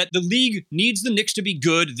belief that the league needs the Knicks to be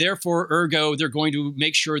good. Therefore, ergo, they're going to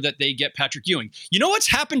make sure that they get Patrick Ewing. You know what's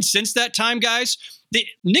happened since that time, guys? The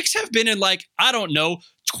Knicks have been in, like, I don't know,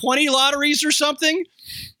 20 lotteries or something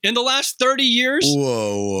in the last 30 years.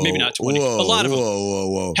 Whoa. Maybe not 20. A lot of them.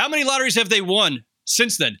 Whoa. How many lotteries have they won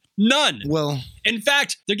since then? None. Well, in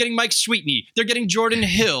fact, they're getting Mike Sweetney. They're getting Jordan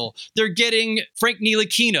Hill. They're getting Frank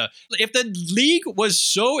Ntilikina. If the league was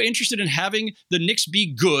so interested in having the Knicks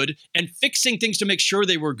be good and fixing things to make sure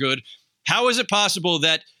they were good, how is it possible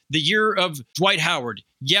that the year of Dwight Howard,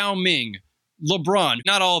 Yao Ming, LeBron,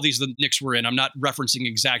 not all of these the Knicks were in, I'm not referencing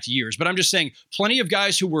exact years, but I'm just saying plenty of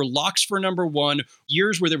guys who were locks for number one,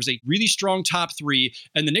 years where there was a really strong top three,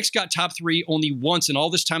 and the Knicks got top three only once in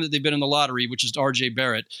all this time that they've been in the lottery, which is RJ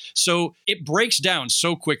Barrett. So it breaks down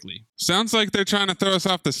so quickly. Sounds like they're trying to throw us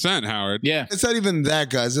off the scent, Howard. Yeah. It's not even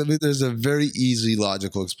that, guys. I mean, there's a very easy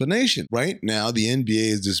logical explanation. Right now, the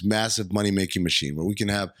NBA is this massive money-making machine where we can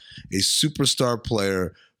have a superstar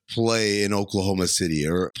player play in Oklahoma City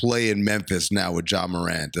or play in Memphis now with Ja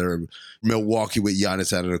Morant or Milwaukee with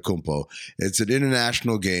Giannis Antetokounmpo. It's an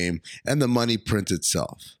international game and the money prints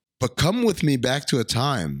itself. But come with me back to a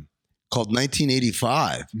time called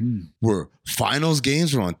 1985 where finals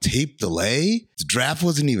games were on tape delay. The draft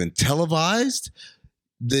wasn't even televised.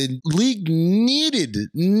 The league needed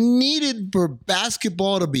for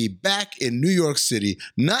basketball to be back in New York City,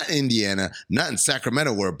 not Indiana, not in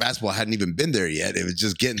Sacramento, where basketball hadn't even been there yet. It was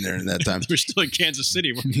just getting there in that time. We're still in Kansas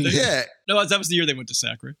City. Yeah. No, that was the year they went to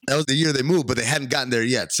Sac, right? That was the year they moved, but they hadn't gotten there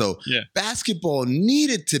yet. So basketball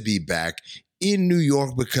needed to be back in New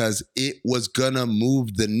York because it was going to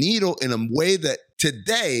move the needle in a way that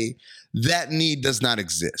today that need does not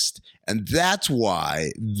exist. And that's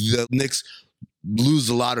why the Knicks lose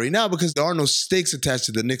the lottery now, because there are no stakes attached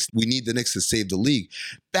to the Knicks. We need the Knicks to save the league.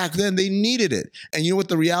 Back then, they needed it. And you know what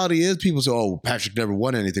the reality is? People say, oh, Patrick never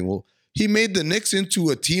won anything. Well, he made the Knicks into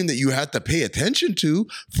a team that you had to pay attention to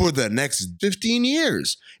for the next 15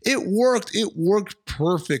 years. It worked. It worked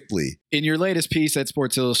perfectly. In your latest piece at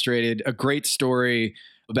Sports Illustrated, a great story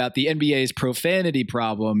about the NBA's profanity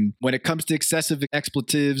problem. When it comes to excessive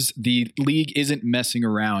expletives, the league isn't messing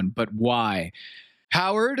around. But why?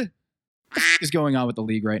 Howard, what is going on with the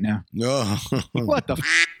league right now? No. What the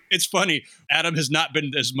It's funny. Adam has not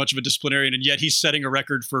been as much of a disciplinarian, and yet he's setting a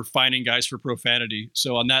record for fining guys for profanity.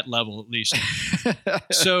 So on that level, at least.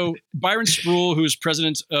 So Byron Spruill, who's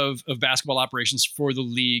president of basketball operations for the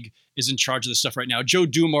league, is in charge of this stuff right now. Joe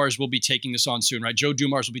Dumars will be taking this on soon, right? Joe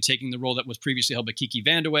Dumars will be taking the role that was previously held by Kiki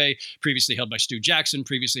Vandeweghe, previously held by Stu Jackson,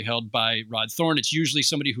 previously held by Rod Thorne. It's usually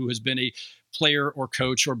somebody who has been a player or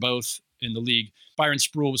coach or both in the league. Byron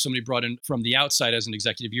Spruill was somebody brought in from the outside as an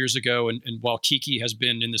executive years ago. And while Kiki has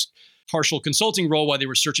been in this partial consulting role while they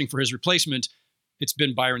were searching for his replacement, it's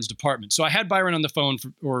been Byron's department. So I had Byron on the phone,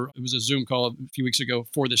 or it was a Zoom call a few weeks ago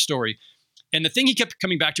for this story. And the thing he kept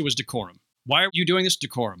coming back to was decorum. Why are you doing this?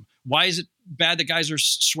 Decorum. Why is it bad that guys are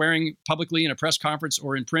swearing publicly in a press conference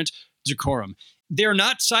or in print? Decorum. They're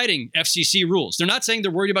not citing FCC rules. They're not saying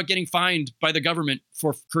they're worried about getting fined by the government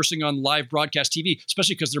for cursing on live broadcast TV,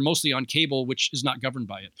 especially because they're mostly on cable, which is not governed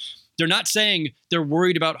by it. They're not saying they're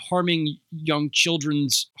worried about harming young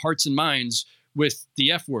children's hearts and minds with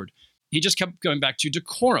the F word. He just kept going back to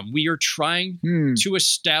decorum. We are trying to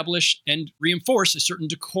establish and reinforce a certain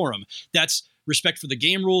decorum. That's respect for the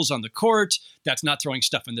game rules on the court. That's not throwing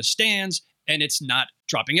stuff in the stands. And it's not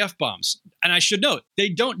dropping F-bombs. And I should note, they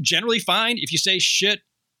don't generally fine if you say shit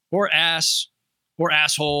or ass or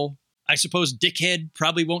asshole. I suppose dickhead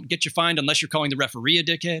probably won't get you fined unless you're calling the referee a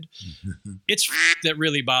dickhead. It's that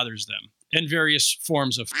really bothers them, and various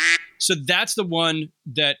forms of. So that's the one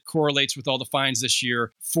that correlates with all the fines this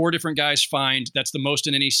year. 4 different guys fined. That's the most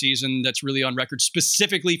in any season. That's really on record,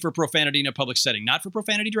 specifically for profanity in a public setting. Not for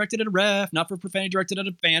profanity directed at a ref, not for profanity directed at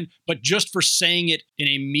a fan, but just for saying it in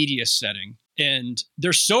a media setting. And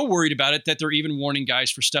they're so worried about it that they're even warning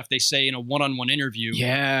guys for stuff they say in a one-on-one interview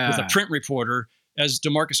with a print reporter. As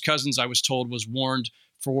DeMarcus Cousins, I was told, was warned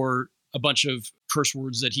for a bunch of curse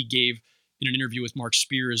words that he gave in an interview with Mark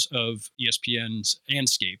Spears of ESPN's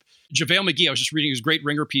Anscape. JaVale McGee, I was just reading his great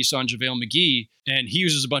Ringer piece on JaVale McGee, and he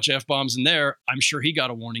uses a bunch of F-bombs in there. I'm sure he got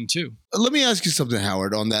a warning too. Let me ask you something,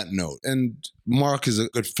 Howard, on that note. And Mark is a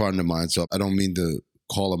good friend of mine, so I don't mean to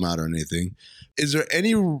call him out or anything. Is there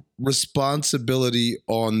any responsibility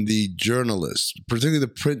on the journalists, particularly the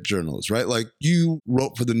print journalists, right? Like you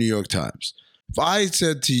wrote for the New York Times. If I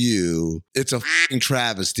said to you, it's a fucking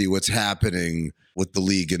travesty what's happening with the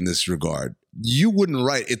league in this regard, you wouldn't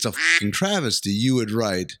write, it's a fucking travesty. You would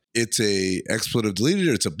write, it's a expletive deleted,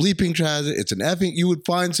 or it's a bleeping travesty, it's an effing. You would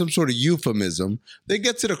find some sort of euphemism that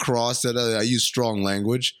gets it across that I use strong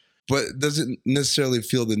language, but doesn't necessarily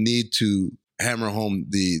feel the need to hammer home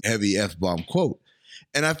the heavy F-bomb quote.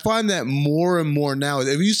 And I find that more and more now.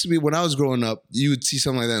 It used to be when I was growing up, you would see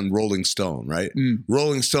something like that in Rolling Stone, right?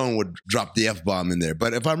 Rolling Stone would drop the F-bomb in there.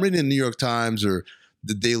 But if I'm reading the New York Times or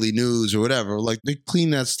the Daily News or whatever, like they clean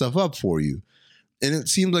that stuff up for you. And it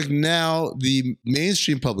seems like now the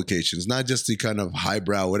mainstream publications, not just the kind of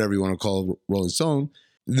highbrow, whatever you want to call Rolling Stone,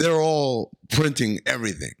 they're all printing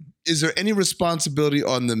everything. Is there any responsibility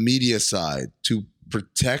on the media side to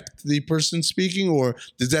protect the person speaking, or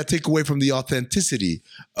does that take away from the authenticity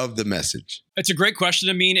of the message? It's a great question,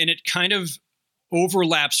 Amin, and it kind of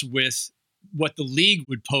overlaps with what the league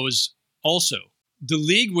would pose also. The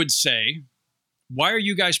league would say, why are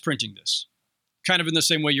you guys printing this? Kind of in the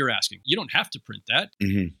same way you're asking. You don't have to print that.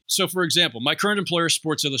 So, for example, my current employer,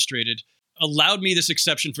 Sports Illustrated, allowed me this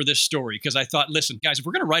exception for this story because I thought, listen, guys, if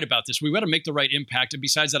we're going to write about this, we got to make the right impact. And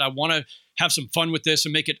besides that, I want to have some fun with this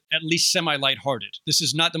and make it at least semi-lighthearted. This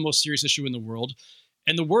is not the most serious issue in the world.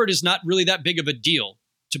 And the word is not really that big of a deal,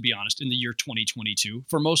 to be honest, in the year 2022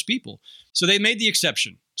 for most people. So they made the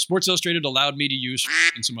exception. Sports Illustrated allowed me to use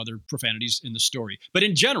and some other profanities in the story. But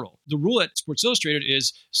in general, the rule at Sports Illustrated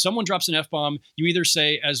is someone drops an F-bomb, you either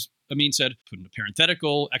say, as Amin said, put in a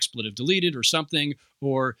parenthetical, expletive deleted or something,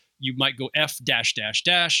 or you might go F dash dash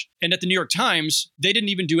dash. And at the New York Times, they didn't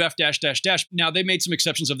even do F dash dash dash. Now, they made some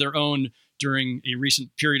exceptions of their own during a recent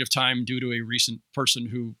period of time due to a recent person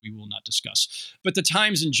who we will not discuss. But the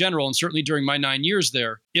Times in general, and certainly during my 9 years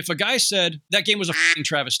there, if a guy said that game was a f***ing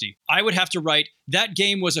travesty, I would have to write, that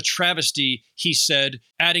game was a travesty, he said,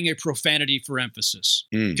 adding a profanity for emphasis.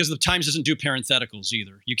 Because the Times doesn't do parentheticals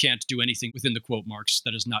either. You can't do anything within the quote marks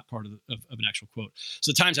that is not part of an actual quote.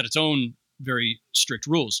 So the Times had its own very strict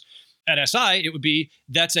rules. At SI, it would be,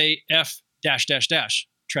 that's a F dash dash dash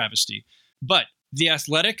travesty. But The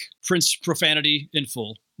Athletic prints profanity in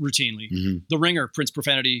full routinely. The Ringer prints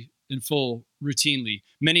profanity in full routinely.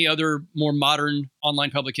 Many other more modern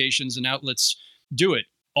online publications and outlets do it.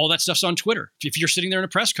 All that stuff's on Twitter. If you're sitting there in a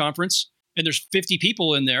press conference and there's 50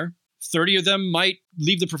 people in there, 30 of them might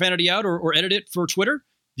leave the profanity out or edit it for Twitter.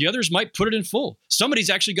 The others might put it in full. Somebody's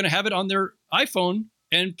actually going to have it on their iPhone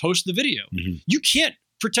and post the video. You can't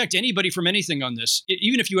protect anybody from anything on this,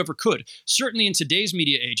 even if you ever could. Certainly in today's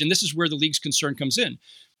media age, and this is where the league's concern comes in.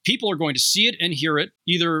 People are going to see it and hear it,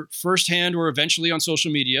 either firsthand or eventually on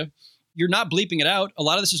social media. You're not bleeping it out. A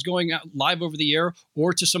lot of this is going out live over the air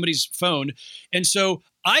or to somebody's phone. And so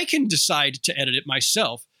I can decide to edit it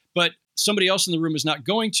myself, but somebody else in the room is not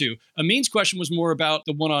going to. Amin's question was more about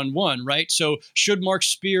the one-on-one, right? So should Mark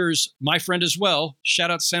Spears, my friend as well,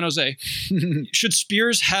 shout out to San Jose, should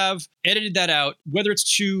Spears have edited that out, whether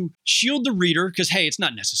it's to shield the reader, because, hey, it's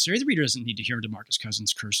not necessary. The reader doesn't need to hear DeMarcus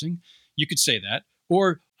Cousins cursing. You could say that.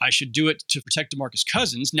 Or I should do it to protect DeMarcus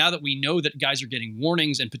Cousins now that we know that guys are getting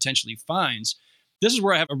warnings and potentially fines. This is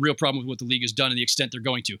where I have a real problem with what the league has done and the extent they're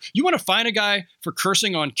going to. You want to fine a guy for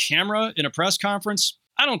cursing on camera in a press conference?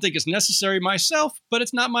 I don't think it's necessary myself, but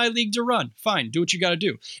it's not my league to run. Fine, do what you got to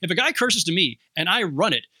do. If a guy curses to me and I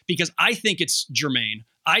run it because I think it's germane,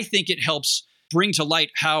 I think it helps bring to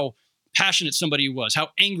light how passionate somebody was, how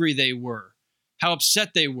angry they were, how upset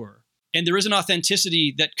they were. And there is an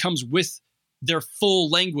authenticity that comes with their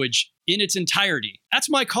full language in its entirety. That's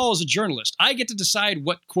my call as a journalist. I get to decide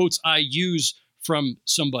what quotes I use from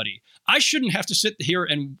somebody. I shouldn't have to sit here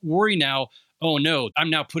and worry now, oh no, I'm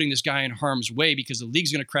now putting this guy in harm's way because the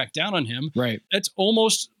league's going to crack down on him. Right.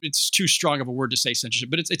 It's too strong of a word to say censorship,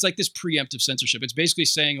 but it's like this preemptive censorship. It's basically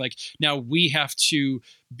saying like, now we have to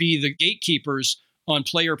be the gatekeepers on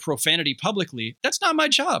player profanity publicly. That's not my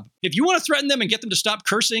job. If you want to threaten them and get them to stop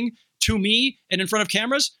cursing to me and in front of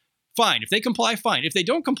cameras, fine. If they comply, fine. If they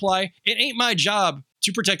don't comply, it ain't my job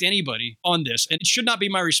to protect anybody on this, and it should not be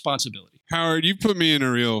my responsibility. Howard, you put me in a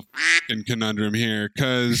real f***ing conundrum here,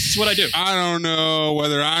 because that's what I do. I don't know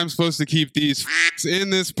whether I'm supposed to keep these f***s in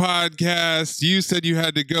this podcast. You said you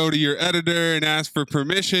had to go to your editor and ask for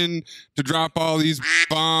permission to drop all these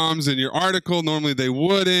bombs in your article. Normally they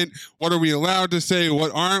wouldn't. What are we allowed to say?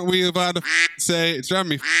 What aren't we allowed to say? It's driving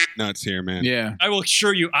me nuts here, man. Yeah. I will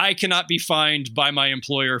assure you, I cannot be fined by my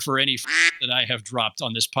employer for any that I have dropped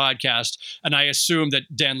on this podcast, and I assume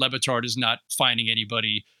that Dan Lebitard is not fining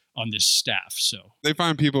anybody on this staff. So they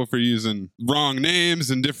find people for using wrong names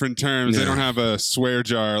and different terms. They don't have a swear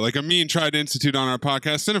jar. Like Amin tried to institute on our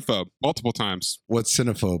podcast Cinephobe multiple times. What's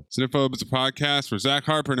Cinephobe? Cinephobe is a podcast where Zach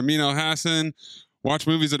Harper and Amin El-Hassan watch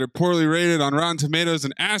movies that are poorly rated on Rotten Tomatoes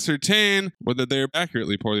and ascertain whether they're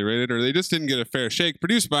accurately poorly rated or they just didn't get a fair shake.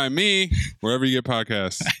 Produced by me, wherever you get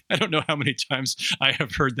podcasts. I don't know how many times I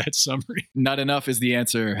have heard that summary. Not enough is the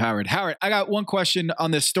answer, Howard. Howard, I got one question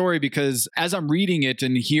on this story because as I'm reading it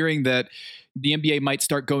and hearing that the NBA might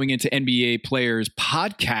start going into NBA players'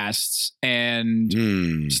 podcasts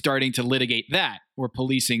and starting to litigate that or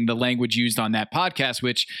policing the language used on that podcast,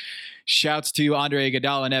 which shouts to Andre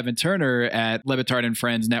Iguodala and Evan Turner at Lebitard and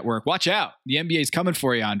Friends Network. Watch out. The NBA is coming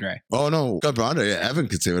for you, Andre. Oh, no. God, Andre. Yeah, Evan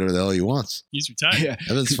can say whatever the hell he wants. He's retired. Yeah.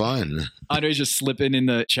 Evan's fine. Andre's just slipping in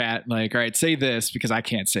the chat like, all right, say this because I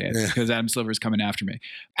can't say it because Adam Silver's coming after me.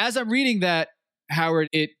 As I'm reading that, Howard,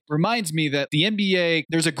 it reminds me that the NBA,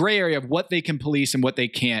 there's a gray area of what they can police and what they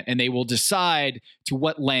can't, and they will decide to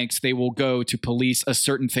what lengths they will go to police a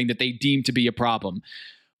certain thing that they deem to be a problem.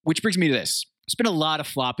 Which brings me to this. There's been a lot of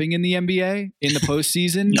flopping in the NBA in the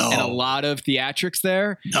postseason and a lot of theatrics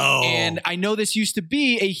there. And I know this used to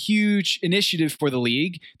be a huge initiative for the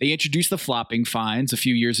league. They introduced the flopping fines a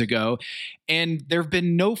few years ago, and there have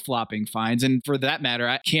been no flopping fines. And for that matter,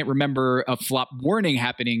 I can't remember a flop warning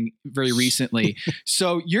happening very recently.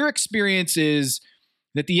 So your experience is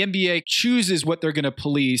that the NBA chooses what they're going to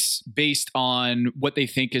police based on what they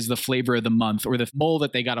think is the flavor of the month or the mole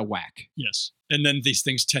that they got to whack. Yes. And then these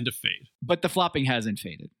things tend to fade. But the flopping hasn't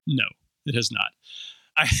faded. No, it has not.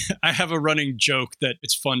 I have a running joke that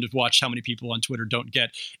it's fun to watch how many people on Twitter don't get.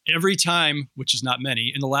 Every time, which is not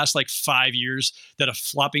many, in the last 5 years that a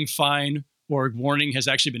flopping fine or warning has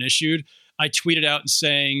actually been issued, I tweeted out and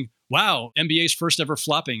saying, wow, NBA's first ever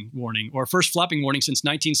flopping warning or first flopping warning since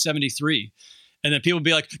 1973. And then people would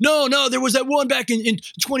be like, no, there was that one back in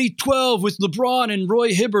 2012 with LeBron and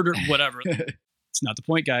Roy Hibbert or whatever. It's not the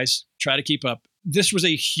point, guys. Try to keep up. This was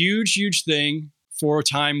a huge, huge thing for a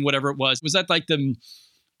time, whatever it was. Was that like the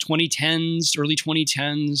 2010s, early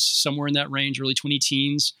 2010s, somewhere in that range, early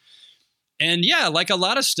 20-teens? And yeah, like a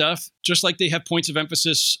lot of stuff, just like they have points of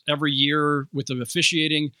emphasis every year with the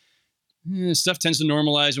officiating, stuff tends to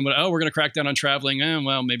normalize and we're going to crack down on traveling.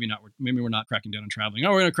 Well, maybe not. Maybe we're not cracking down on traveling.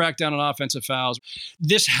 We're going to crack down on offensive fouls.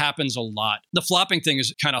 This happens a lot. The flopping thing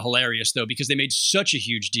is kind of hilarious though, because they made such a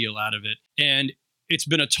huge deal out of it. And it's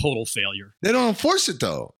been a total failure. They don't enforce it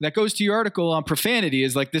though. That goes to your article on profanity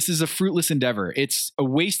is like, this is a fruitless endeavor. It's a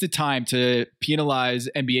waste of time to penalize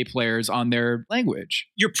NBA players on their language.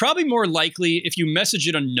 You're probably more likely, if you message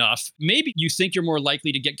it enough, maybe you think you're more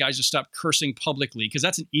likely to get guys to stop cursing publicly because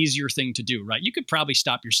that's an easier thing to do, right? You could probably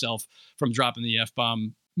stop yourself from dropping the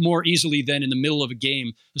F-bomb more easily than in the middle of a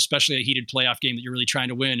game, especially a heated playoff game that you're really trying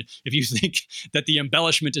to win. If you think that the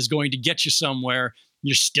embellishment is going to get you somewhere,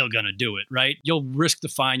 you're still going to do it, right? You'll risk the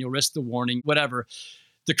fine, you'll risk the warning, whatever.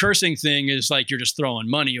 The cursing thing is like you're just throwing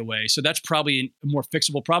money away. So that's probably a more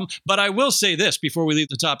fixable problem. But I will say this before we leave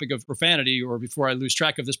the topic of profanity or before I lose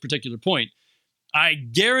track of this particular point. I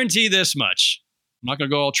guarantee this much. I'm not going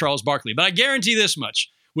to go all Charles Barkley, but I guarantee this much.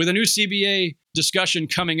 With a new CBA discussion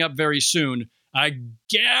coming up very soon, I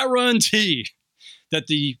guarantee that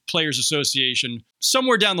the Players Association,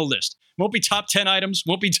 somewhere down the list, won't be top 10 items,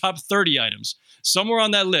 won't be top 30 items. Somewhere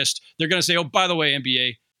on that list, they're going to say, oh, by the way,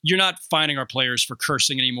 NBA, you're not fining our players for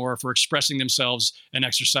cursing anymore, for expressing themselves and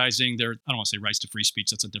exercising their, I don't want to say rights to free speech.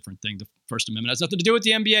 That's a different thing. The First Amendment has nothing to do with the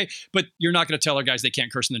NBA, but you're not going to tell our guys they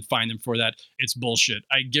can't curse and then fine them for that. It's bullshit.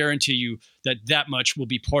 I guarantee you that much will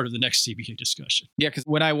be part of the next CBA discussion. Yeah, because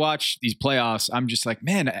when I watch these playoffs, I'm just like,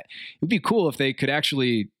 man, it would be cool if they could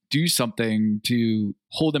actually do something to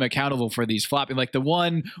hold them accountable for these flopping. Like the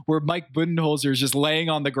one where Mike Budenholzer is just laying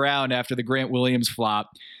on the ground after the Grant Williams flop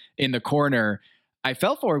in the corner. I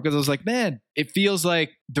felt for him because I was like, man, it feels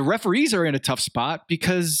like the referees are in a tough spot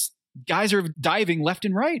because guys are diving left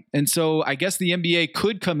and right. And so I guess the NBA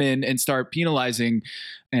could come in and start penalizing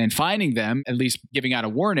and fining them, at least giving out a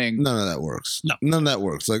warning. None of that works. No. None of that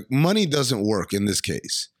works. Like money doesn't work in this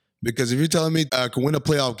case. Because if you're telling me I can win a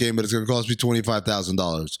playoff game, but it's going to cost me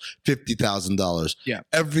 $25,000, $50,000, yeah,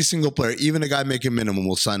 every single player, even a guy making minimum,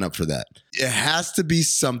 will sign up for that. It has to be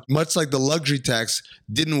much like the luxury tax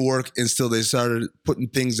didn't work until they started putting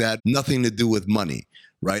things that nothing to do with money,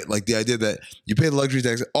 right? Like the idea that you pay the luxury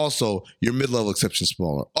tax, also your mid-level exception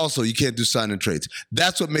smaller. Also, you can't do sign and trades.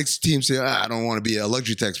 That's what makes teams say, I don't want to be a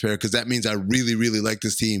luxury taxpayer because that means I really, really like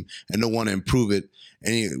this team and don't want to improve it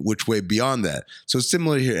any which way beyond that. So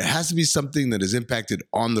similar here, it has to be something that is impacted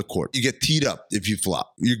on the court. You get teed up if you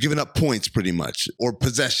flop. You're giving up points pretty much, or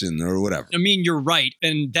possession or whatever. I mean, you're right.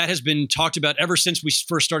 And that has been talked about ever since we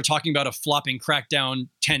first started talking about a flopping crackdown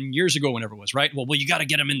 10 years ago, whenever it was, right? Well, you got to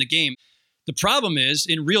get them in the game. The problem is,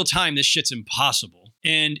 in real time, this shit's impossible.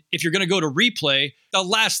 And if you're going to go to replay, the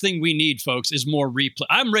last thing we need, folks, is more replay.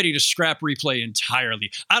 I'm ready to scrap replay entirely.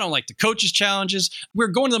 I don't like the coaches' challenges. We're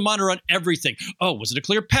going to the monitor on everything. Oh, was it a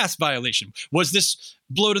clear pass violation? Was this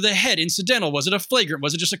blow to the head incidental? Was it a flagrant?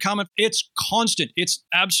 Was it just a comment? It's constant. It's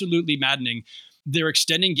absolutely maddening. They're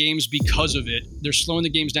extending games because of it. They're slowing the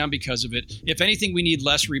games down because of it. If anything, we need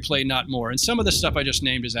less replay, not more. And some of the stuff I just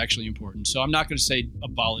named is actually important. So I'm not going to say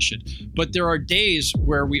abolish it. But there are days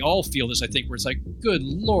where we all feel this, I think, where it's like, good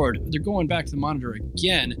Lord, they're going back to the monitor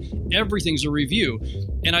again. Everything's a review.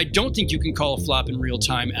 And I don't think you can call a flop in real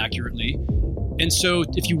time accurately. And so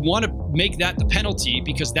if you want to make that the penalty,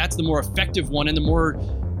 because that's the more effective one and the more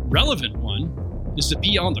relevant one, is to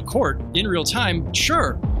be on the court in real time,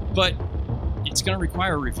 sure. But it's going to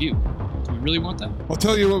require a review. Do we really want that? I'll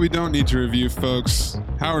tell you what we don't need to review, folks.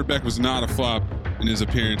 Howard Beck was not a flop in his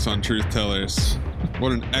appearance on Truth Tellers.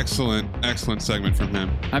 What an excellent, excellent segment from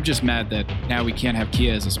him. I'm just mad that now we can't have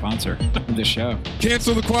Kia as a sponsor of the show.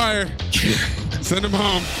 Cancel the choir. Send him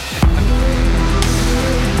home.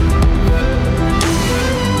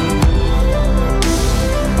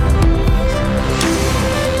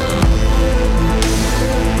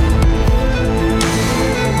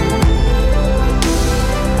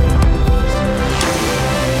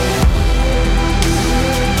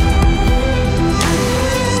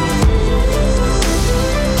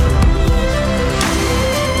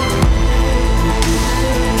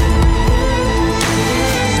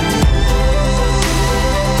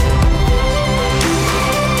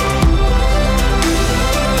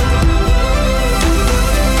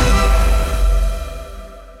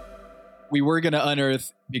 We were going to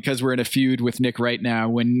unearth, because we're in a feud with Nick Wright now,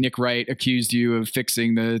 when Nick Wright accused you of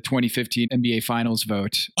fixing the 2015 NBA Finals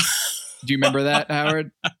vote. Do you remember that,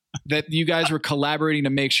 Howard? That you guys were collaborating to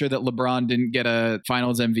make sure that LeBron didn't get a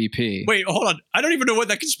Finals MVP. Wait, hold on. I don't even know what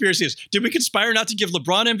that conspiracy is. Did we conspire not to give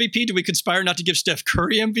LeBron MVP? Did we conspire not to give Steph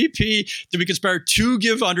Curry MVP? Did we conspire to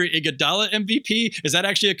give Andre Iguodala MVP? Is that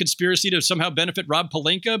actually a conspiracy to somehow benefit Rob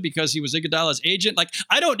Pelinka because he was Iguodala's agent? Like,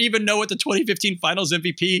 I don't even know what the 2015 Finals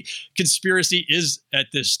MVP conspiracy is at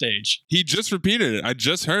this stage. He just repeated it. I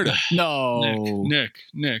just heard it. No. Nick.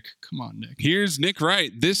 Come on, Nick. Here's Nick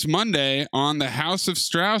Wright this Monday on the House of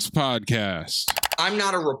Strauss podcast. I'm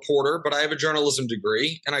not a reporter, but I have a journalism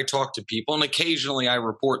degree and I talk to people and occasionally I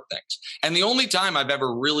report things. And the only time I've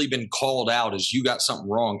ever really been called out as you got something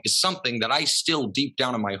wrong is something that I still deep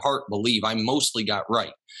down in my heart believe I mostly got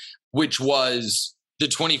right, which was the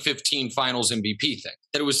 2015 Finals MVP thing.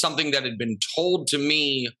 That it was something that had been told to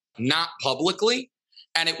me, not publicly.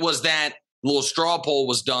 And it was that little straw poll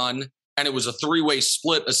was done and it was a three-way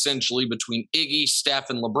split essentially between Iggy, Steph,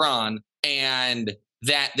 and LeBron. And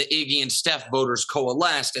that the Iggy and Steph voters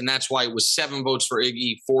coalesced, and that's why it was 7 votes for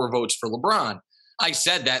Iggy, 4 votes for LeBron. I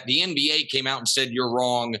said that. The NBA came out and said you're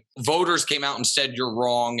wrong. Voters came out and said you're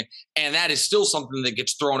wrong. And that is still something that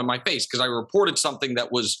gets thrown in my face because I reported something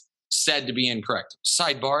that was said to be incorrect.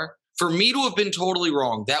 Sidebar, for me to have been totally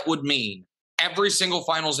wrong, that would mean every single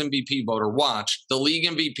finals MVP voter watched the league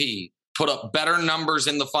MVP put up better numbers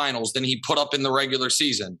in the finals than he put up in the regular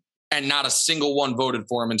season. And not a single one voted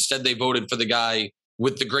for him. Instead, they voted for the guy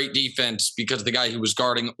with the great defense because the guy who was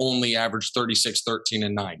guarding only averaged 36, 13,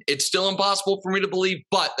 and 9. It's still impossible for me to believe,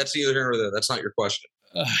 but that's neither here nor there. That's not your question.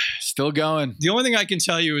 Still going. The only thing I can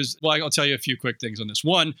tell you is, well, I'll tell you a few quick things on this.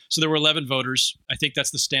 One, so there were 11 voters. I think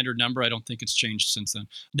that's the standard number. I don't think it's changed since then.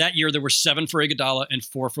 That year, there were 7 for Iguodala and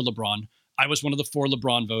 4 for LeBron. I was one of the 4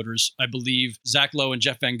 LeBron voters. I believe Zach Lowe and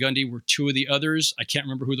Jeff Van Gundy were 2 of the others. I can't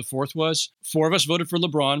remember who the 4th was. 4 of us voted for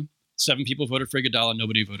LeBron. 7 people voted for Iguodala.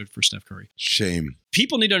 Nobody voted for Steph Curry. Shame.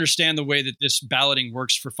 People need to understand the way that this balloting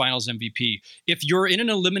works for finals MVP. If you're in an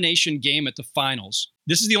elimination game at the finals,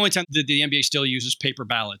 this is the only time that the NBA still uses paper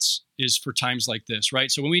ballots, is for times like this, right?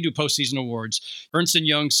 So when we do postseason awards, Ernst &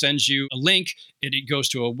 Young sends you a link. It goes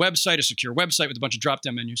to a website, a secure website with a bunch of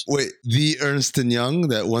drop-down menus. Wait, the Ernst & Young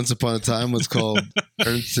that once upon a time was called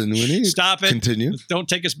Ernst & Winnie? Stop it. Continue. Don't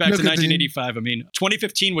take us back to 1985. I mean,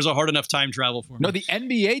 2015 was a hard enough time travel for me. No, the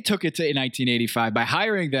NBA took it to 1985 by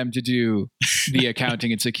hiring them to do the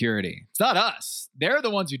accounting and security. It's not us. They're the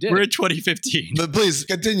ones who did We're it. in 2015. But please,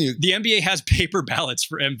 continue. The NBA has paper ballots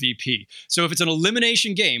for MVP. So if it's an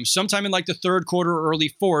elimination game, sometime in like the third quarter or early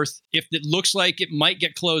fourth, if it looks like it might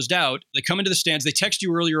get closed out, they come into the stands, they text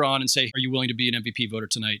you earlier on and say, are you willing to be an MVP voter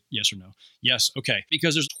tonight? Yes or no? Yes. Okay.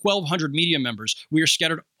 Because there's 1,200 media members. We are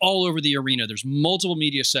scattered all over the arena. There's multiple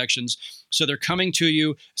media sections. So they're coming to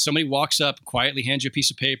you. Somebody walks up, quietly hands you a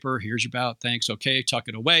piece of paper. Here's your ballot. Thanks. Okay. Tuck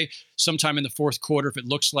it away. Sometime in the fourth quarter, if it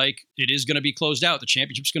looks like it is going to be closed out, the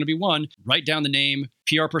championship's going to be won, write down the name.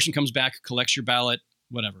 PR person comes back, collects your ballot,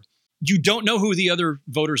 whatever. You don't know who the other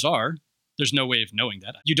voters are. There's no way of knowing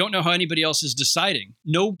that. You don't know how anybody else is deciding.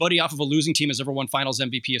 Nobody off of a losing team has ever won finals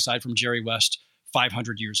MVP aside from Jerry West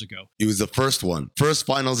 500 years ago. He was the first one. First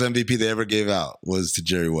finals MVP they ever gave out was to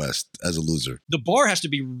Jerry West as a loser. The bar has to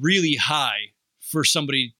be really high for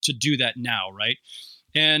somebody to do that now, right?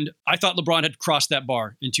 And I thought LeBron had crossed that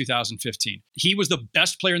bar in 2015. He was the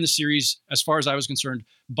best player in the series, as far as I was concerned,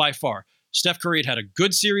 by far. Steph Curry had a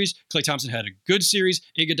good series. Klay Thompson had a good series.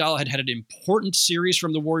 Iguodala had an important series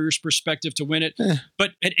from the Warriors' perspective to win it.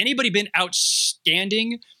 But had anybody been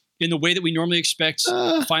outstanding in the way that we normally expect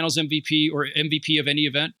finals MVP or MVP of any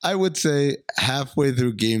event? I would say halfway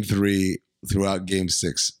through game 3, throughout game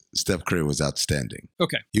 6, Steph Curry was outstanding.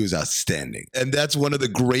 Okay. He was outstanding. And that's one of the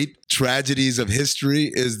great tragedies of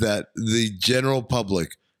history is that the general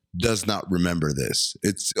public does not remember this.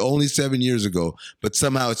 It's only 7 years ago, but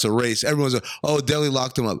somehow it's a race. Everyone's like, oh, Delhi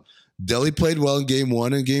locked him up. Delhi played well in game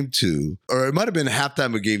 1 and game 2, or it might have been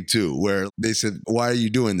halftime of game 2 where they said, why are you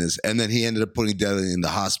doing this? And then he ended up putting Delhi in the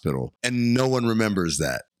hospital and no one remembers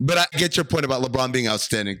that. But I get your point about LeBron being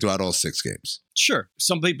outstanding throughout all 6 games. Sure.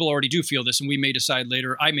 Some people already do feel this, and we may decide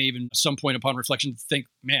later. I may even, at some point upon reflection, think,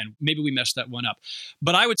 man, maybe we messed that one up.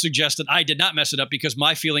 But I would suggest that I did not mess it up because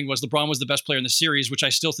my feeling was LeBron was the best player in the series, which I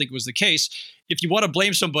still think was the case. If you want to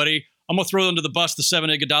blame somebody, I'm going to throw under the bus the 7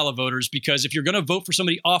 Iguodala voters, because if you're going to vote for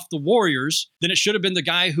somebody off the Warriors, then it should have been the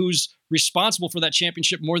guy who's responsible for that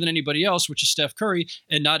championship more than anybody else, which is Steph Curry,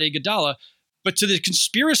 and not Iguodala. But to the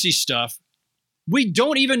conspiracy stuff, we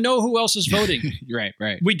don't even know who else is voting. Right.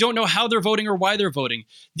 We don't know how they're voting or why they're voting.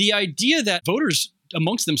 The idea that voters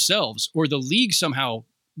amongst themselves or the league somehow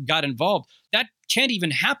got involved, that can't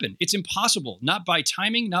even happen. It's impossible. Not by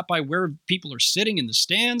timing, not by where people are sitting in the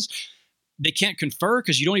stands. They can't confer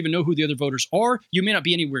because you don't even know who the other voters are. You may not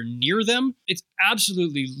be anywhere near them. It's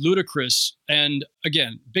absolutely ludicrous. And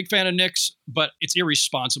again, big fan of Nick's, but it's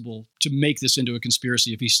irresponsible to make this into a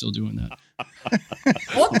conspiracy if he's still doing that.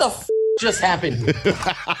 What the just happened?